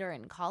later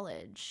in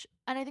college,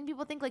 and I think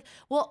people think like,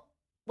 well,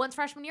 once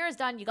freshman year is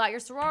done, you got your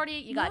sorority,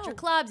 you got your No.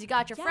 clubs, you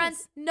got your Yes.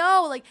 friends.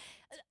 No, like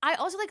I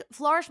also like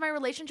flourished my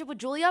relationship with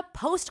Julia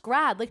post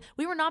grad. Like,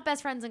 we were not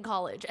best friends in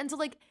college, and so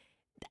like,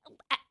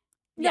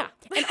 Yeah.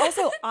 And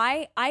also,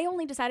 I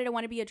only decided I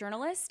want to be a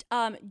journalist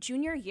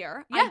junior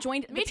year. I Yeah,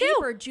 joined me the too.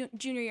 paper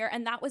junior year,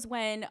 and that was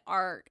when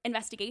our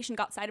investigation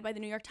got cited by the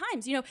New York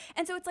Times, you know?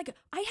 And so it's like,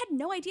 I had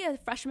no idea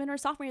freshman or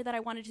sophomore year that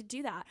I wanted to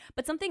do that.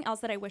 But something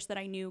else that I wish that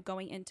I knew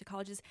going into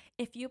college is,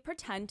 if you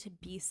pretend to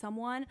be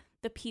someone,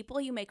 the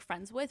people you make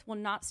friends with will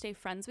not stay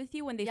friends with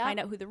you when they Yep. find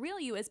out who the real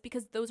you is,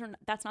 because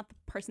that's not the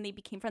person they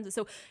became friends with.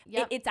 So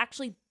Yep. it's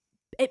actually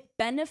it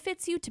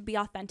benefits you to be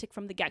authentic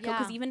from the get-go,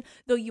 because even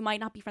though you might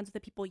not be friends with the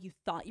people you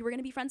thought you were going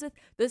to be friends with,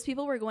 those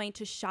people were going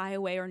to shy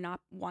away or not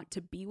want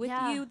to be with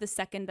you the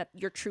second that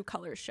your true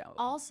colors show.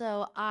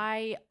 Also,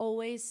 I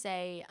always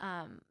say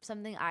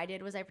something I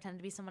did was I pretended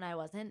to be someone I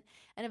wasn't,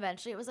 and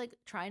eventually it was like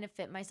trying to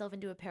fit myself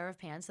into a pair of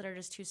pants that are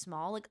just too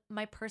small. Like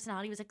my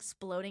personality was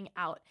exploding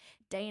out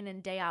day in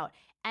and day out,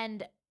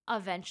 and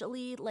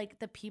eventually like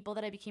the people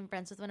that I became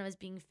friends with when I was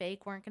being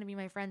fake weren't going to be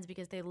my friends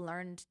because they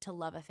learned to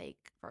love a fake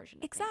version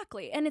of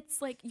me. And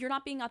it's like you're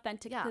not being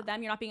authentic to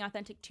them, you're not being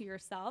authentic to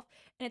yourself,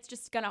 and it's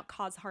just gonna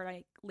cause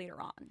heartache later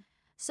on.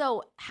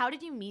 So how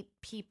did you meet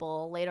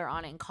people later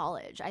on in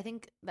college? I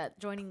think that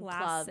joining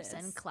clubs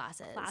and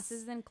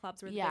classes and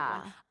clubs were the big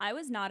one. I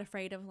was not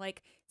afraid of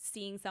like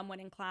seeing someone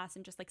in class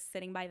and just like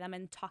sitting by them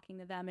and talking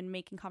to them and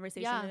making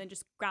conversation and then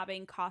just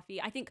grabbing coffee.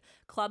 I think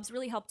clubs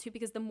really help too,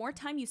 because the more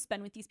time you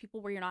spend with these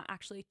people where you're not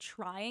actually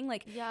trying,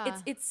 like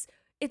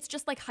it's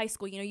just like high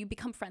school, you know, you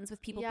become friends with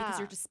people because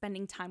you're just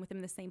spending time with them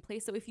in the same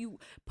place. So if you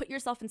put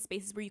yourself in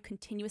spaces where you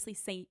continuously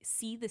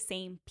see the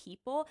same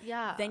people,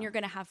 then you're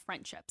going to have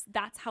friendships.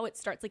 That's how it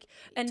starts. Like,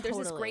 and there's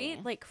this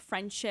great like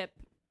friendship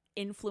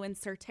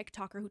influencer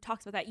TikToker who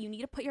talks about that. You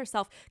need to put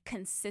yourself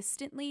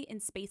consistently in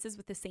spaces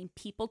with the same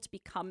people to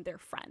become their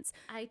friends.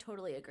 I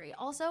totally agree.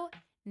 Also,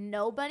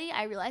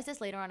 I realized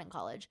this later on in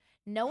college,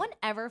 no one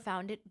ever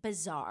found it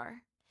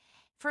bizarre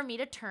for me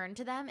to turn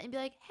to them and be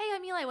like, hey,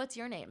 I'm Eli, what's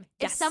your name?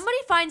 If somebody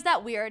finds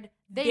that weird,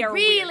 they're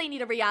really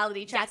need a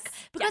reality check.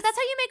 Because that's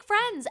how you make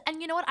friends.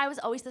 And you know what? I was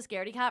always the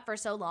scaredy cat for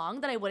so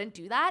long that I wouldn't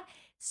do that.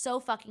 So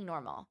fucking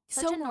normal.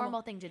 Such a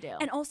normal thing to do.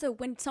 And also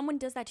when someone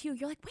does that to you,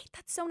 you're like, wait,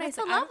 that's so nice.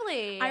 That's so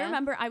lovely. I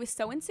remember I was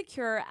so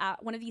insecure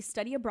at one of these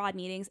study abroad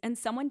meetings, and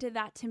someone did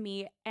that to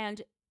me,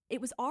 and it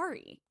was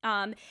Ari.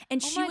 And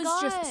she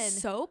was just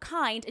so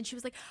kind. And she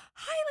was like,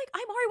 hi, like,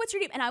 I'm Ari, what's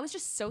your name? And I was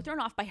just so thrown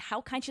off by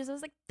how kind she was. I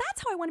was like,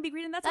 that's how I want to be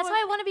greeted. And that's how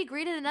I want to be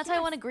greeted. And that's how I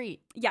want to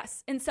greet.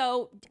 Yes. And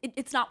so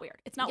it's not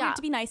weird. It's not weird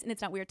to be nice. And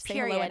it's not weird to say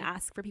hello and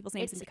ask for people's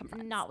names and become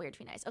friends. It's not weird to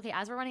be nice. Okay,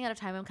 as we're running out of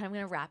time, I'm kind of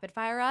going to rapid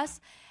fire us.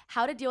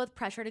 How to deal with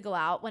pressure to go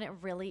out when it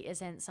really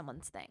isn't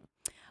someone's thing.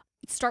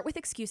 Start with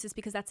excuses,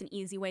 because that's an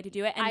easy way to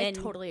do it. And I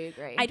totally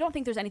agree. I don't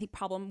think there's anything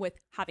problem with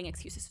having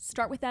excuses.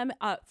 Start with them.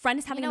 Friend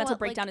is having a mental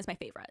breakdown is my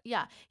favorite.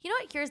 Yeah. You know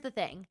what? Here's the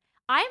thing.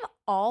 I'm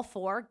all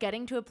for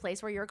getting to a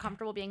place where you're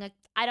comfortable being like,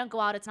 I don't go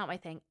out, it's not my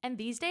thing. And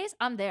these days,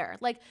 I'm there.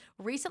 Like,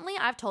 recently,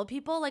 I've told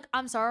people, like,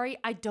 I'm sorry,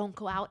 I don't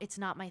go out, it's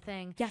not my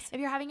thing. Yes.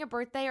 If you're having a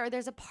birthday or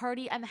there's a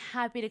party, I'm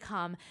happy to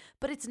come,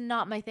 but it's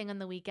not my thing on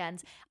the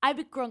weekends.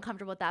 I've grown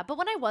comfortable with that. But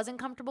when I wasn't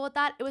comfortable with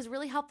that, it was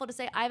really helpful to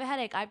say, I have a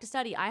headache, I have to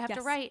study, I have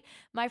to write.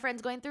 My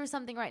friend's going through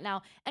something right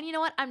now. And you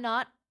know what? I'm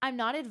not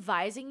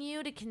advising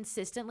you to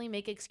consistently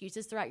make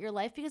excuses throughout your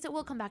life, because it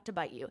will come back to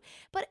bite you.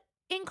 But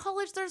in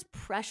college, there's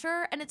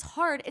pressure and it's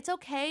hard. It's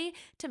okay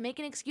to make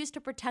an excuse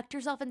to protect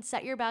yourself and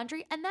set your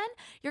boundary. And then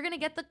you're going to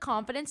get the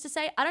confidence to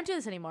say, I don't do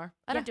this anymore.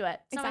 I don't do it.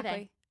 It's not my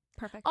thing.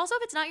 Perfect. Also,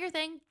 if it's not your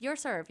thing, you're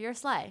serve. You're a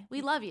slay.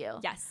 We love you.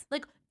 Yes.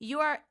 Like,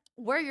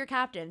 we're your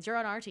captains. You're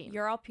on our team.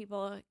 You're all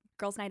people,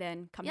 girls night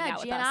in, come hang out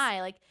with G us. and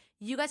I, like,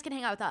 you guys can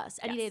hang out with us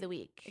any day of the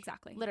week.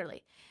 Exactly.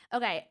 Literally.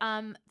 Okay.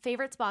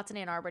 Favorite spots in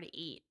Ann Arbor to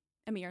eat?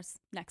 Amir's.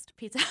 Next.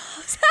 Pizza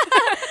House.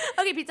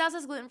 Okay, Pizza House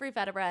has gluten-free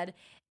feta bread,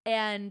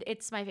 and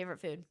it's my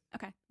favorite food.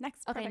 Okay,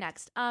 next. Okay,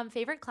 next.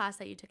 Favorite class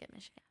that you took at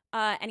Michigan?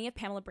 Any of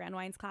Pamela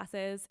Brandwine's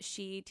classes.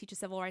 She teaches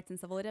civil rights and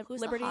civil liberties.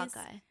 Who's the hot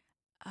guy?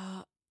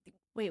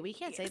 Wait, we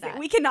can't say that.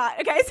 We cannot.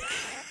 Okay.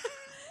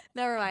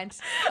 Never mind.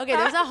 Okay,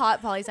 there's a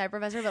hot poli-sci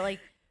professor, but like,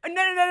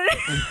 no.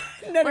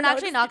 We're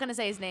actually not going to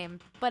say his name.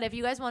 But if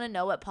you guys want to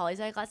know what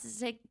poli-sci classes to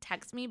take,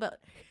 text me. But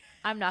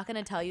I'm not going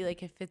to tell you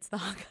like if it's the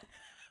hot guy.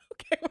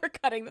 Okay, we're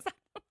cutting this out.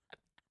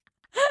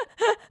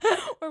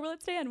 Where will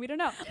it stand? We don't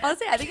know.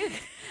 Honestly, I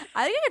think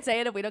I could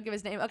say it if we don't give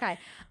his name. Okay.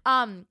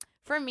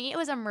 For me, it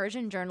was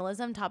immersion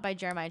journalism taught by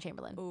Jeremiah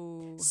Chamberlain.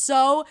 Ooh.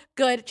 So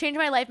good. Changed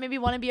my life. Made me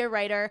want to be a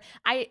writer.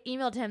 I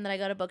emailed him that I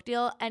got a book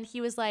deal, and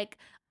he was like,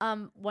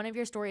 one of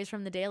your stories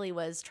from the Daily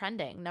was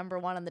trending,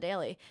 #1 on the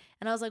Daily.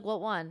 And I was like, what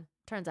one?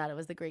 Turns out it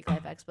was the Greek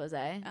life expose.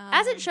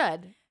 As it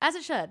should.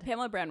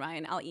 Pamela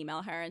Brandwine, I'll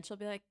email her and she'll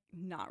be like,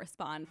 not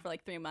respond for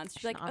like 3 months.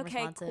 She's like,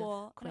 okay,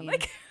 cool. And I'm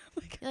like,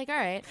 you're like, all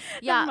right.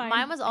 Yeah,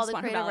 mine was all the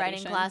creative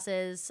writing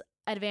classes,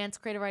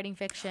 advanced creative writing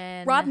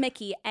fiction. Rob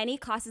Mickey, any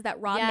classes that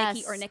Rob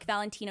Mickey or Nick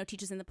Valentino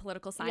teaches in the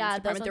political science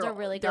department. Those ones are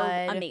really good.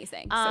 They're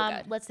amazing. So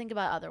good. Let's think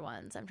about other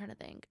ones. I'm trying to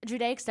think.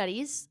 Judaic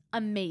studies,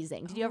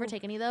 amazing. Did you ever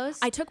take any of those?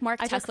 I took Mark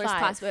Tesler's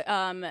class with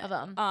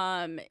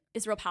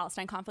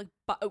Israel-Palestine conflict,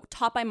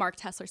 taught by Mark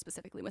Tesler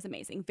specifically, was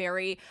amazing.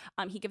 Very,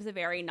 he gives a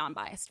very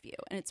non-biased view,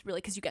 and it's really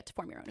because you get to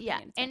form your own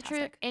opinion.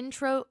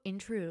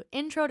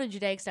 Intro to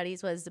Judaic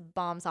studies was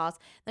bomb sauce.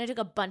 Then I took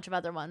a bunch of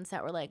other ones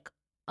that were like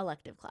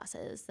elective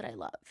classes that I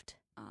loved.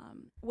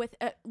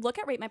 Look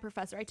at Rate My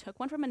Professor. I took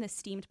one from an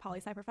esteemed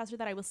poli-sci professor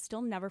that I will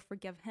still never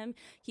forgive him.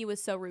 He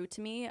was so rude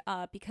to me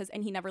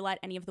and he never let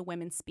any of the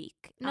women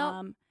speak.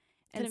 No,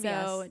 and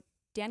so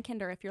Dan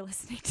Kinder, if you're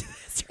listening to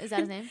this. Is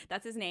that his name?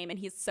 That's his name. And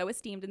he's so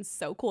esteemed and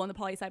so cool on the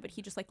poli side, but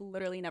he just like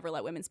literally never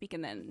let women speak.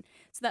 And then,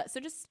 so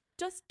just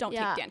don't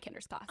take Dan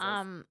Kinder's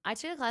classes. I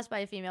took a class by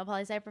a female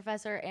poli sci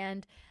professor,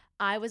 and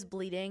I was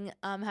bleeding,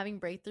 having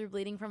breakthrough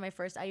bleeding from my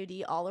first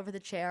IUD all over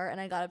the chair,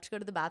 and I got up to go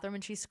to the bathroom,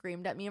 and she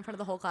screamed at me in front of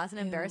the whole class and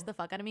embarrassed the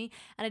fuck out of me.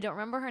 And I don't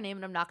remember her name,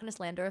 and I'm not going to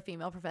slander a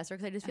female professor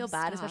because I just feel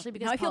bad, especially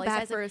because now I feel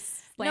bad for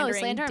slandering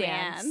slander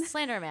Dan.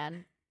 Slander a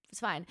man. It's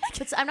fine.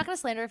 But I'm not going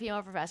to slander a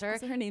female professor.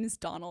 Also, her name is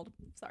Donald.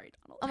 Sorry,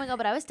 Donald. Oh my God,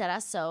 but I was dead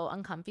ass so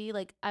uncomfy.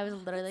 Like, I was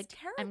literally like,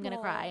 terrible. I'm going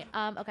to cry.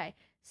 Okay.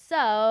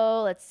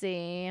 So, let's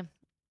see.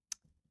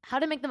 How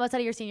to make the most out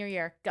of your senior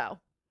year. Go.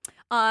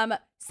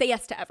 Say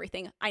yes to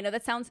everything. I know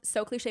that sounds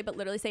so cliche, but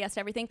literally say yes to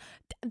everything.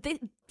 The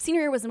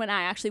senior year was when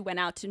I actually went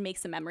out to make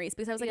some memories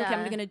because I was like, okay,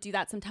 I'm going to do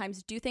that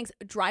sometimes. Do things,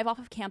 drive off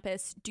of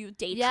campus, do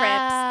day trips.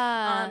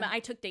 I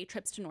took day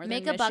trips to Northern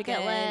Michigan.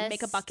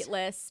 Make a bucket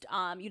list.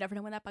 You never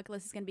know when that bucket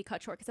list is going to be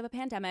cut short because of a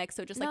pandemic.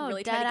 So just like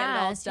really try to get it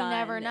all done. You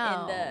never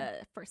know. In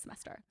the first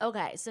semester.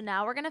 Okay, so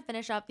now we're going to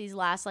finish up these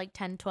last like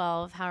 10,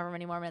 12, however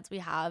many more minutes we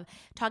have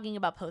talking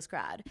about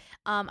post-grad.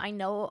 I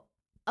know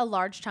a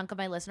large chunk of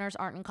my listeners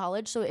aren't in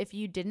college, so if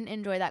you didn't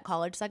enjoy that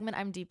college segment,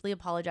 I'm deeply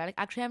apologetic.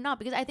 Actually, I'm not,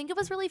 because I think it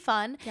was really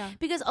fun.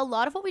 Because a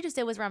lot of what we just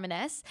did was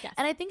reminisce.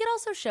 And I think it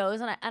also shows,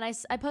 and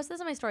I posted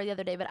this on my story the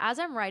other day, but as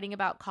I'm writing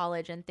about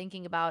college and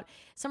thinking about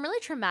some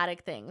really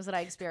traumatic things that I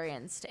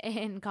experienced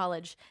in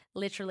college,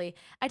 literally,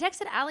 I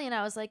texted Allie and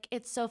I was like,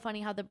 it's so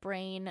funny how the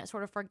brain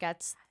sort of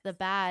forgets the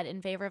bad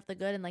in favor of the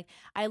good. And like,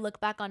 I look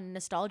back on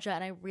nostalgia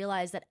and I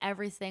realize that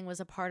everything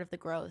was a part of the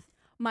growth.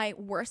 My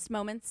worst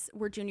moments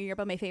were junior year,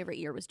 but my favorite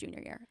year was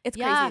junior year. It's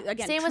crazy.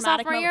 Again, same with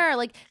sophomore year.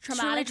 Like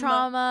traumatic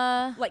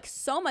trauma. Like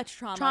so much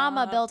trauma.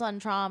 Trauma built on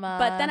trauma.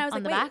 But then I was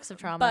on like, the backs of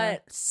trauma.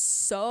 But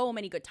so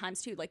many good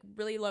times too. Like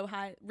really low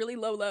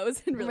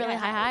lows and really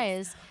high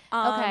highs.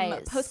 Okay.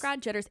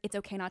 Post-grad jitters. It's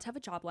okay not to have a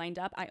job lined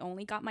up. I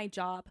only got my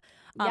job.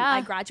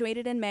 I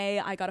graduated in May.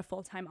 I got a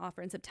full-time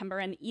offer in September.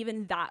 And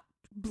even that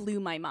blew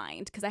my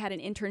mind because I had an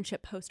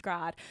internship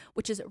post-grad,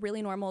 which is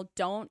really normal.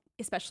 Don't,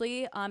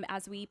 especially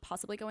as we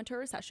possibly go into a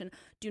recession,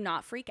 do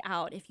not freak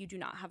out if you do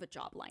not have a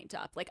job lined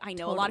up. Like I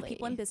know a lot of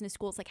people in business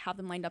schools like have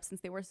them lined up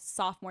since they were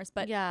sophomores,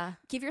 but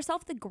give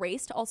yourself the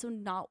grace to also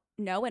not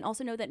know, and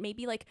also know that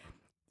maybe like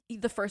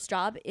the first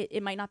job,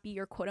 it might not be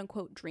your quote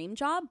unquote dream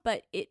job,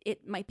 but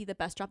it might be the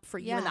best job for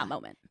you in that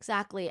moment.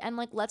 Exactly. And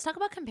like, let's talk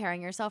about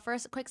comparing yourself for a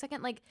quick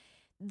second. Like,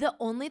 the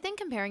only thing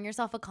comparing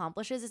yourself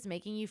accomplishes is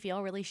making you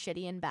feel really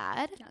shitty and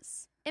bad.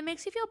 Yes. It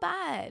makes you feel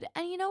bad.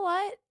 And you know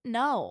what?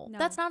 No,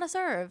 that's not a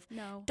serve.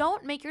 No.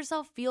 Don't make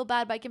yourself feel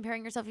bad by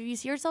comparing yourself. If you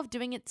see yourself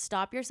doing it,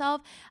 stop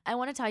yourself. I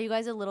want to tell you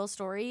guys a little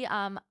story.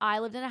 I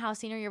lived in a house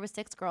senior year with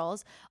 6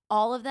 girls.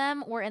 All of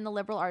them were in the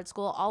liberal arts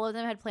school. All of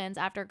them had plans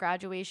after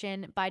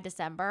graduation by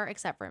December,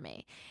 except for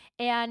me.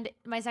 And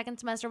my second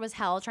semester was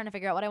hell trying to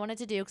figure out what I wanted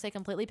to do because I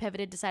completely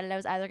pivoted, decided I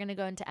was either going to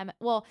go into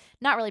well,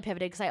 not really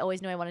pivoted because I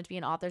always knew I wanted to be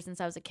an author since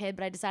I was a kid,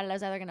 but I decided I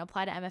was either going to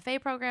apply to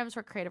MFA programs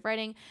for creative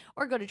writing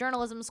or go to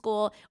journalism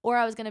school, or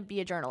I was going to be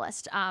a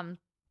journalist.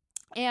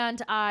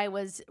 And I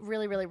was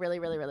really, really, really,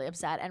 really, really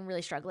upset and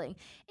really struggling.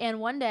 And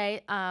one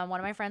day, one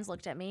of my friends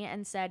looked at me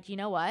and said, you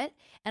know what?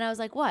 And I was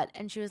like, what?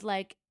 And she was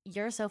like,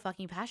 you're so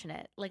fucking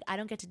passionate. Like, I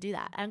don't get to do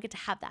that. I don't get to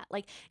have that.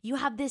 Like, you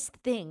have this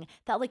thing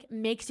that like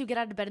makes you get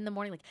out of bed in the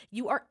morning. Like,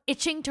 you are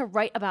itching to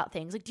write about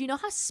things. Like, do you know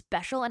how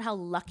special and how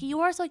lucky you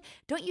are? So like,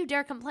 don't you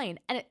dare complain.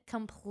 And it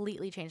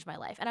completely changed my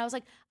life. And I was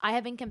like, I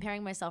have been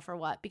comparing myself for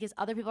what? Because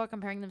other people are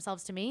comparing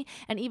themselves to me.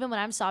 And even when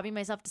I'm sobbing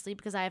myself to sleep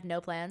because I have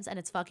no plans and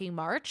it's fucking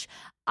March,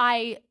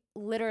 I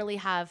literally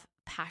have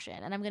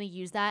passion, and I'm going to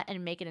use that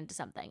and make it into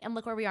something. And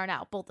look where we are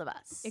now, both of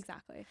us.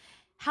 Exactly.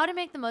 How to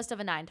make the most of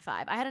a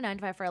 9-to-5. I had a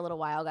 9-to-5 for a little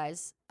while,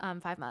 guys,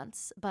 5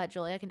 months. But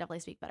Julia can definitely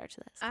speak better to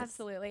this.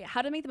 Absolutely.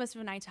 How to make the most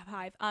of a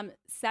 9-to-5.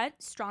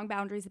 Set strong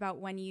boundaries about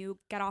when you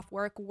get off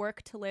work.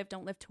 Work to live,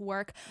 don't live to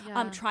work.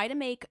 Try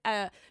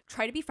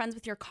to be friends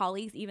with your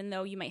colleagues, even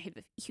though you might have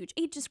huge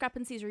age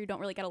discrepancies or you don't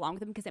really get along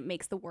with them, because it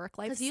makes the work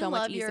life so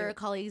much easier. Your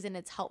colleagues and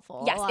it's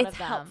helpful. Yes, it's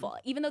helpful.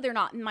 Even though they're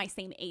not in my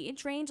same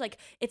age range, like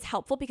it's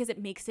helpful because it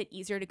makes it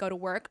easier to go to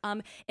work.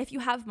 If you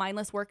have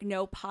mindless work,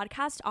 no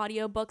podcast,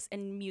 audiobooks,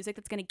 and music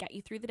that's going to get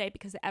you through the day,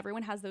 because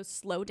everyone has those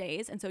slow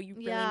days, and so you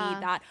really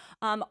need that.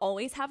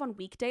 Always have on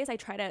weekdays, I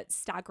try to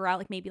stagger out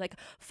like maybe like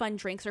fun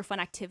drinks or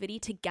fun activity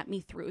to get me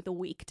through the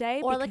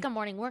weekday, or like a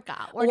morning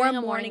workout. We're doing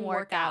a morning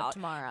workout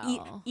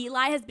tomorrow.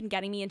 Eli has been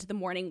getting me into the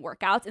morning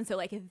workouts, and so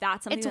like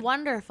that's something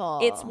wonderful.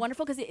 It's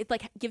wonderful because it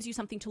like gives you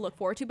something to look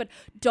forward to. But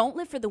don't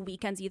live for the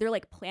weekends either.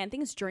 Like plan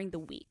things during the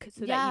week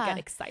so that you get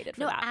excited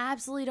for that. No,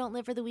 absolutely don't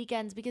live for the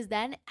weekends, because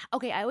then,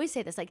 okay, I always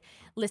say this, like,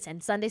 listen,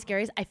 Sunday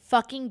scaries, I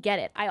fucking get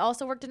it. I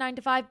also worked a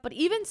 9-to-5, but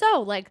even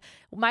so, like,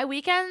 my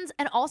weekends,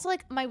 and also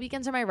like my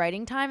weekends are my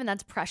writing time, and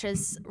that's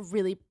precious,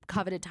 really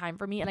coveted time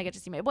for me, and I get to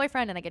see my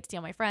boyfriend and I get to see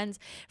all my friends,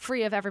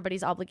 free of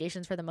everybody's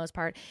obligations for the most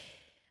part.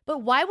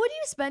 But why would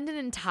you spend an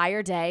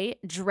entire day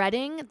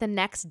dreading the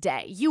next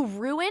day? You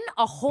ruin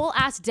a whole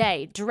ass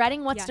day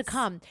dreading what's to Yes.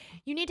 come.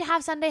 You need to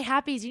have Sunday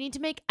happies. You need to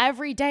make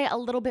every day a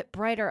little bit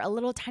brighter, a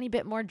little tiny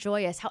bit more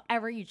joyous,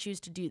 however you choose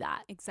to do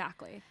that.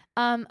 Exactly.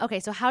 Okay,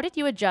 so how did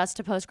you adjust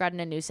to post-grad in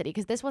a new city?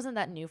 Because this wasn't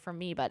that new for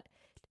me, but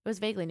it was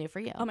vaguely new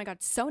for you. Oh my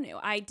God, so new.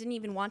 I didn't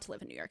even want to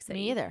live in New York City.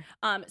 Me either.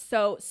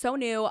 So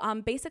new.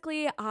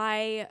 Basically,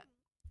 I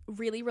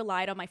really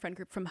relied on my friend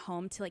group from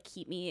home to like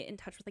keep me in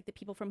touch with like the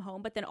people from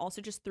home, but then also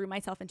just threw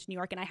myself into New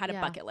York, and I had a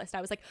bucket list. I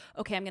was like,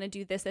 okay, I'm gonna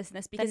do this, this, and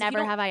this, because The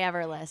never have I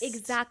ever list.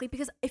 exactly,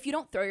 because if you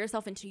don't throw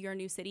yourself into your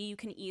new city, you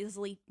can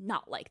easily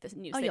not like this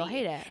new city. You'll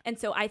hate it. And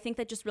so I think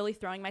that just really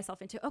throwing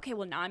myself into, okay,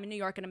 well now I'm in New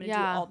York and I'm gonna do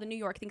Yeah. all the New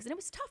York things, and it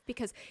was tough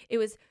because it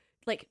was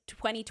like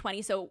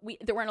 2020, so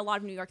there weren't a lot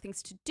of New York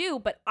things to do,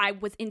 but I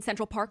was in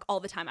Central Park all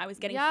the time. I was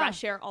getting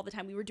fresh air all the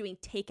time. We were doing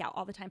takeout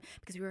all the time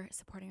because we were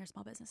supporting our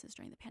small businesses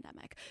during the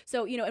pandemic.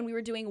 So, you know, and we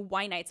were doing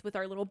wine nights with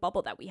our little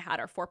bubble that we had,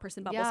 our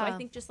 4-person bubble. So I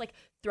think just like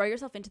throw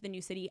yourself into the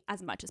new city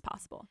as much as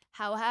possible.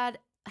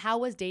 How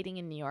was dating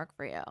in New York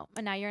for you?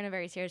 And now you're in a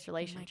very serious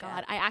relationship. Oh my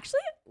God. I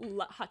actually,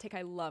 hot take,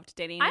 I loved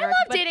dating in New I York.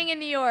 love dating in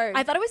New York.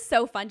 I thought it was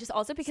so fun, just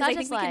also because Such I a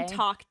think we can slay.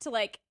 talk to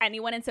like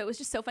anyone, and so it was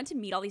just so fun to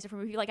meet all these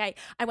different people. Like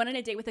I went on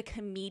a date with a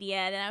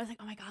comedian, and I was like,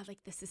 oh my God, like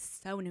this is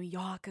so New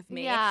York of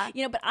me. Yeah.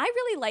 You know, but I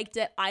really liked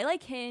it. I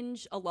like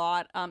Hinge a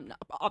lot.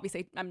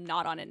 Obviously I'm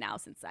not on it now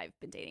since I've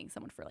been dating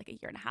someone for like a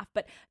year and a half,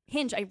 but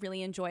Hinge I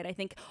really enjoyed. I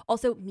think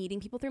also meeting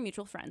people through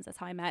mutual friends. That's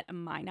how I met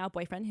my now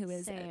boyfriend, who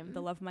is Same.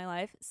 the love of my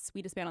life,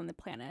 sweetest man on the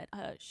planet.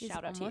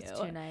 Shout out to you.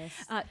 Too nice.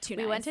 We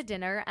We went to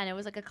dinner, and it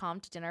was like a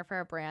comped dinner for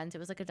our brand. It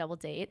was like a double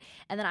date,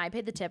 and then I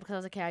paid the tip because I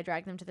was like, okay, I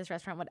dragged them to this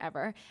restaurant,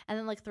 whatever. And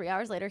then like 3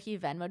 hours later, he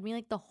Venmoed me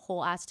like the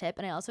whole ass tip,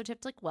 and I also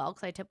tipped like well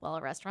because I tip well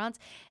at restaurants,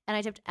 and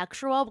I tipped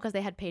extra well because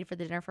they had paid for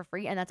the dinner for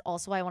free, and that's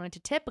also why I wanted to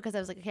tip, because I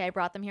was like, okay, I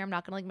brought them here, I'm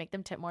not gonna like make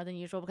them tip more than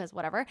usual because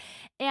whatever.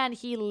 And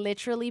he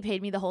literally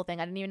paid me the whole thing.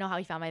 I didn't even know how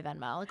he found my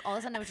Venmo. Like all of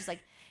a sudden, I was just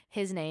like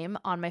his name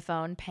on my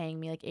phone paying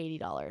me like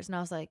 $80, and I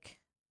was like,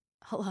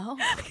 hello.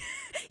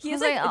 He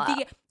is I was like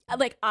like,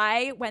 like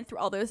I went through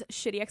all those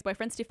shitty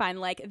ex-boyfriends to find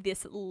like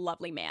this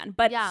lovely man,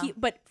 but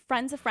but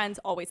friends of friends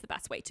always the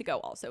best way to go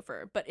also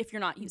but if you're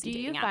not using Do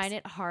you dating find apps.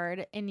 it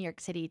hard in New York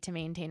City to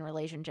maintain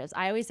relationships?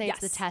 I always say it's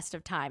the Yes. test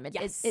of time. It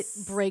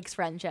Yes. breaks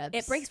friendships.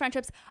 It breaks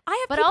friendships. I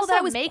have But people also that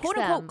I was makes quote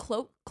them.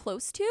 unquote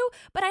close to,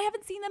 but I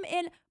haven't seen them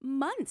in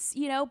months,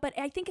 you know. But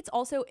I think it's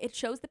also, it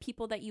shows the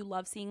people that you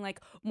love seeing like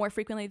more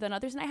frequently than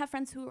others. And I have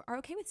friends who are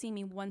okay with seeing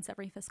me once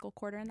every fiscal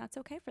quarter, and that's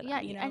okay for them.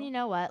 Yeah, you know? and you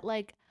know what?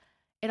 Like,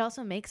 it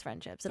also makes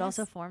friendships. It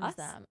also Yes, forms us.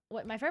 them.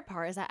 What my favorite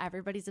part is that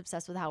everybody's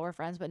obsessed with how we're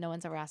friends, but no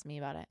one's ever asked me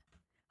about it.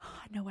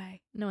 No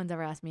way. No one's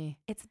ever asked me.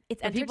 It's But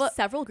entered people-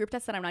 several group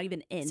chats that I'm not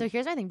even in. So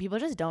here's my thing: people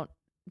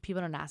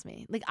don't ask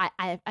me. Like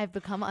I've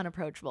become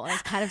unapproachable, and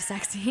it's kind of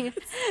sexy.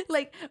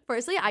 Like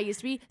firstly, I used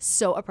to be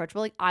so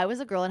approachable. Like I was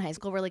a girl in high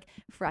school where like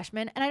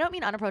freshmen, and I don't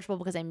mean unapproachable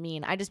because I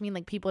mean, I just mean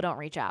like people don't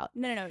reach out.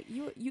 No.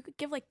 You could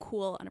give like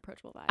cool,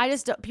 unapproachable vibes. I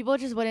just don't, people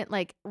just wouldn't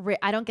like,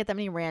 I don't get that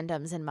many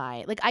randoms in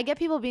my, like I get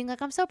people being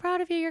like, I'm so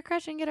proud of you, you're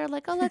crushing it, or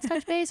like, oh, let's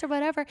touch base or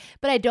whatever.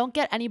 But I don't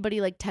get anybody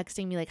like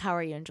texting me like, how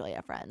are you and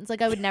Julia friends?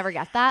 Like I would never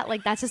get that.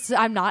 Like that's just,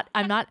 I'm not,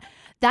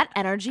 that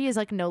energy is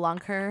like no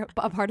longer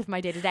a part of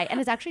my day to day. And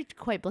it's actually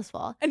quite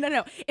blissful.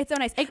 No, it's so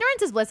nice.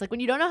 Ignorance is bliss. Like when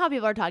you don't know how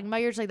people are talking about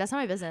you, you're just like, that's not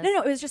my business.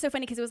 No, it was just so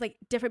funny because it was like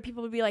different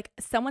people would be like,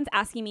 someone's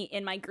asking me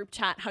in my group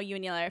chat how you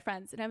and Neil are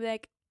friends, and I'd be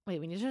like, Wait,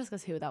 we need to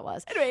discuss who that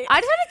was. anyway, I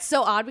just find it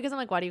so odd because I'm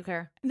like, why do you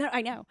care? no,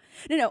 I know.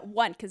 No,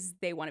 one, because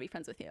they want to be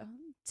friends with you.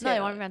 Two, No,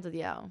 they want to be friends with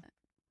you.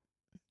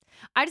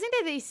 I just think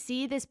that they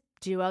see this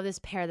duo, this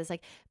pair, this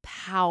like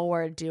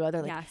power duo.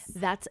 They're like, Yes.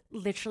 that's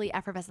literally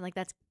effervescent. Like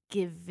that's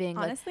giving.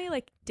 Like, honestly,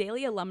 like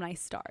daily alumni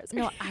stars.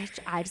 no, I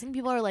just think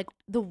people are like,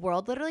 the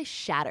world literally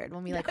shattered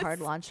when we like Yes. hard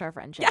launched our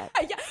friendship.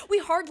 Yeah, we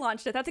hard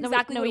launched it. That's No,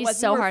 exactly no, what it we was.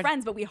 so We were hard-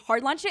 friends, but we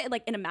hard launched it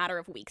like in a matter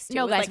of weeks. Too.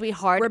 No, It was guys, like, we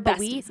hard, we're but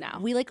besties now.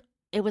 we like,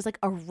 it was like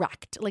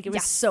erect. Like it was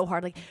Yes. so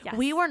hard. Like Yes.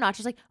 we were not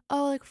just like,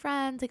 oh, like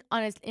friends, like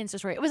on his Insta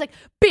story. It was like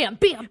bam,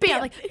 bam, bam,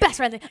 Bam. like best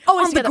friends, like,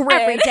 always On the together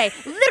every grid. day.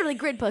 Literally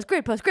grid post,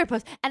 grid post, grid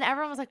post. And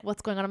everyone was like,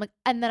 what's going on? I'm like,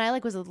 and then I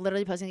like was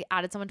literally posting, like,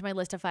 added someone to my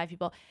list of 5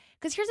 people.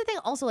 Because here's the thing,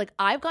 also, like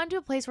I've gotten to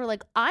a place where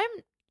like I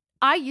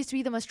used to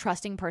be the most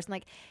trusting person.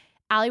 Like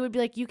Allie would be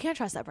like, you can't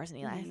trust that person,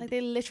 Eli. Like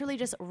they literally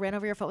just ran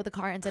over your foot with a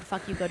car and said,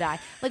 fuck you, go die.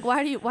 Like why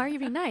are you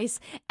being nice?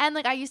 And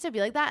like I used to be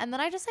like that. And then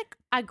I just like,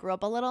 I grew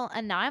up a little,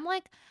 and now I'm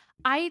like,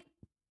 I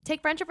take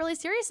friendship really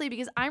seriously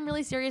because I'm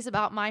really serious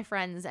about my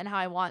friends and how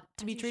I want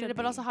to As be you treated, should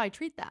but be. also how I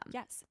treat them.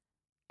 Yes,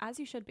 as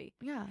you should be.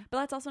 Yeah. But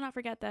let's also not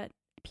forget that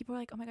people are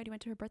like, oh my God, you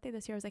went to her birthday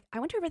this year. I was like, I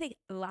went to her birthday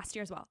last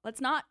year as well. Let's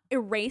not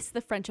erase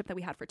the friendship that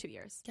we had for 2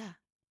 years. Yeah.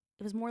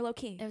 It was more low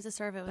key. It was a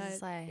serve. It was a but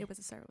sleigh. It was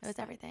a serve. It was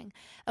everything.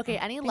 Okay.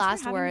 Any Thanks for last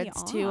having me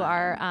words to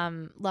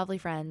our lovely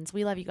friends?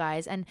 We love you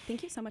guys. And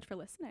Thank you so much for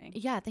listening.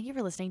 yeah, thank you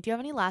for listening. Do you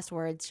have any last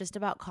words just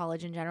about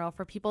college in general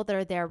for people that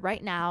are there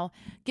right now?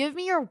 Give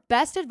me your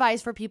best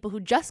advice for people who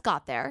just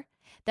got there.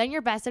 then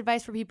your best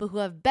advice for people who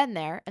have been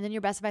there, and then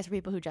your best advice for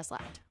people who just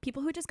left.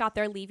 People who just got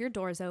there, leave your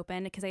doors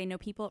open, because I know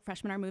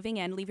freshmen are moving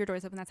in. Leave your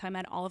doors open. That's how I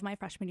met all of my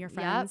freshman year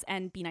friends.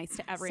 And be nice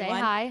to everyone. Say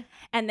hi.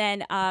 And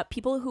then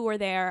people who were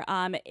there,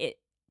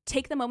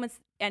 take the moments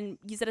and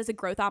use it as a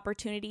growth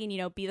opportunity,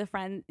 and be the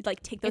friend.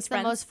 Like take those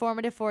friends. It's the most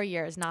formative 4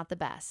 years, not the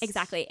best.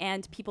 Exactly.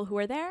 And people who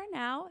are there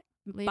now,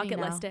 bucket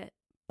list it.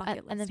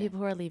 And then people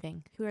who are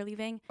leaving. Who are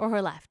leaving. Or who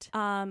are left.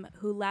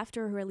 Who left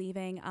or who are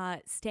leaving.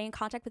 Stay in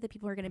contact with the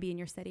people who are going to be in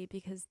your city,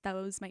 because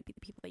those might be the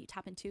people that you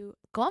tap into.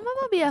 Go on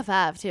Bumble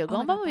BFF too. Go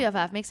on Bumble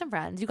BFF. Make some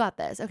friends. You got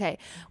this. Okay.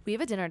 We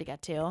have a dinner to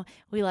get to.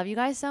 We love you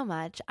guys so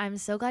much. I'm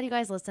so glad you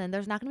guys listened.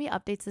 There's not going to be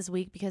updates this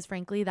week because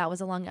frankly, that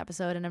was a long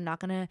episode and I'm not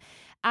going to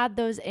add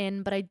those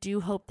in. But I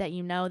do hope that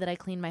you know that I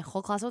cleaned my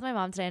whole closet with my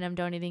mom today and I'm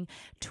donating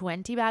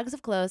 20 bags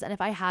of clothes. And if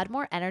I had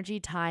more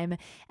energy, time,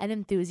 and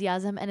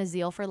enthusiasm and a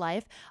zeal for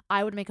life,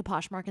 I would make a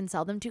Poshmark and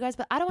sell them to you guys.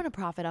 But I don't want to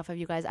profit off of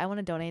you guys. I want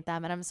to donate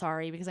them. And I'm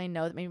sorry because I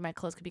know that maybe my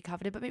clothes could be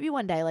coveted, but maybe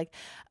one day, like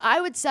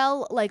I would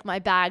sell like my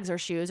bags or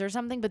shoes or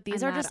something. But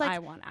these are just like, I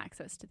want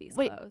access to these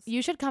wait, clothes.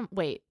 you should come.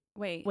 Wait,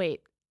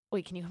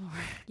 can you come over?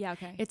 Yeah,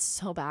 okay. It's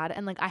so bad.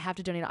 And like, I have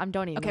to donate. I'm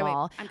donating okay, them wait,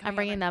 all. I'm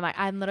bringing them.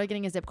 I'm literally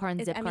getting a zip car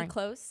and Is zip Emmy car.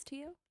 close to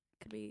you?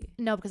 Could we?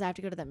 No, because I have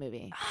to go to that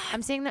movie.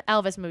 I'm seeing the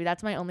Elvis movie.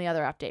 That's my only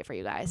other update for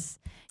you guys.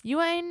 You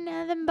ain't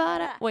nothing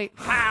but a... Wait.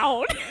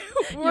 Wow.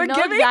 You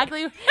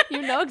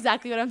know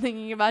exactly what I'm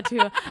thinking about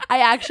too.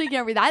 I actually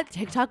can't read that.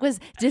 TikTok was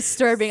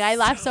disturbing. I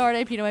laughed so hard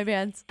I peed in my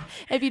pants.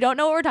 If you don't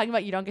know what we're talking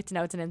about, you don't get to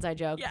know. It's an inside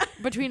joke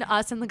between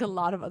us and like a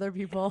lot of other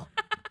people.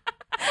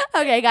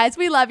 Okay, guys,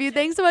 we love you.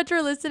 Thanks so much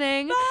for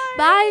listening.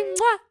 Bye.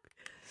 Mwah.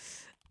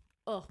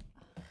 Oh,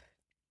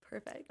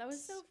 perfect. That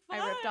was so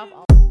fun. I ripped off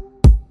all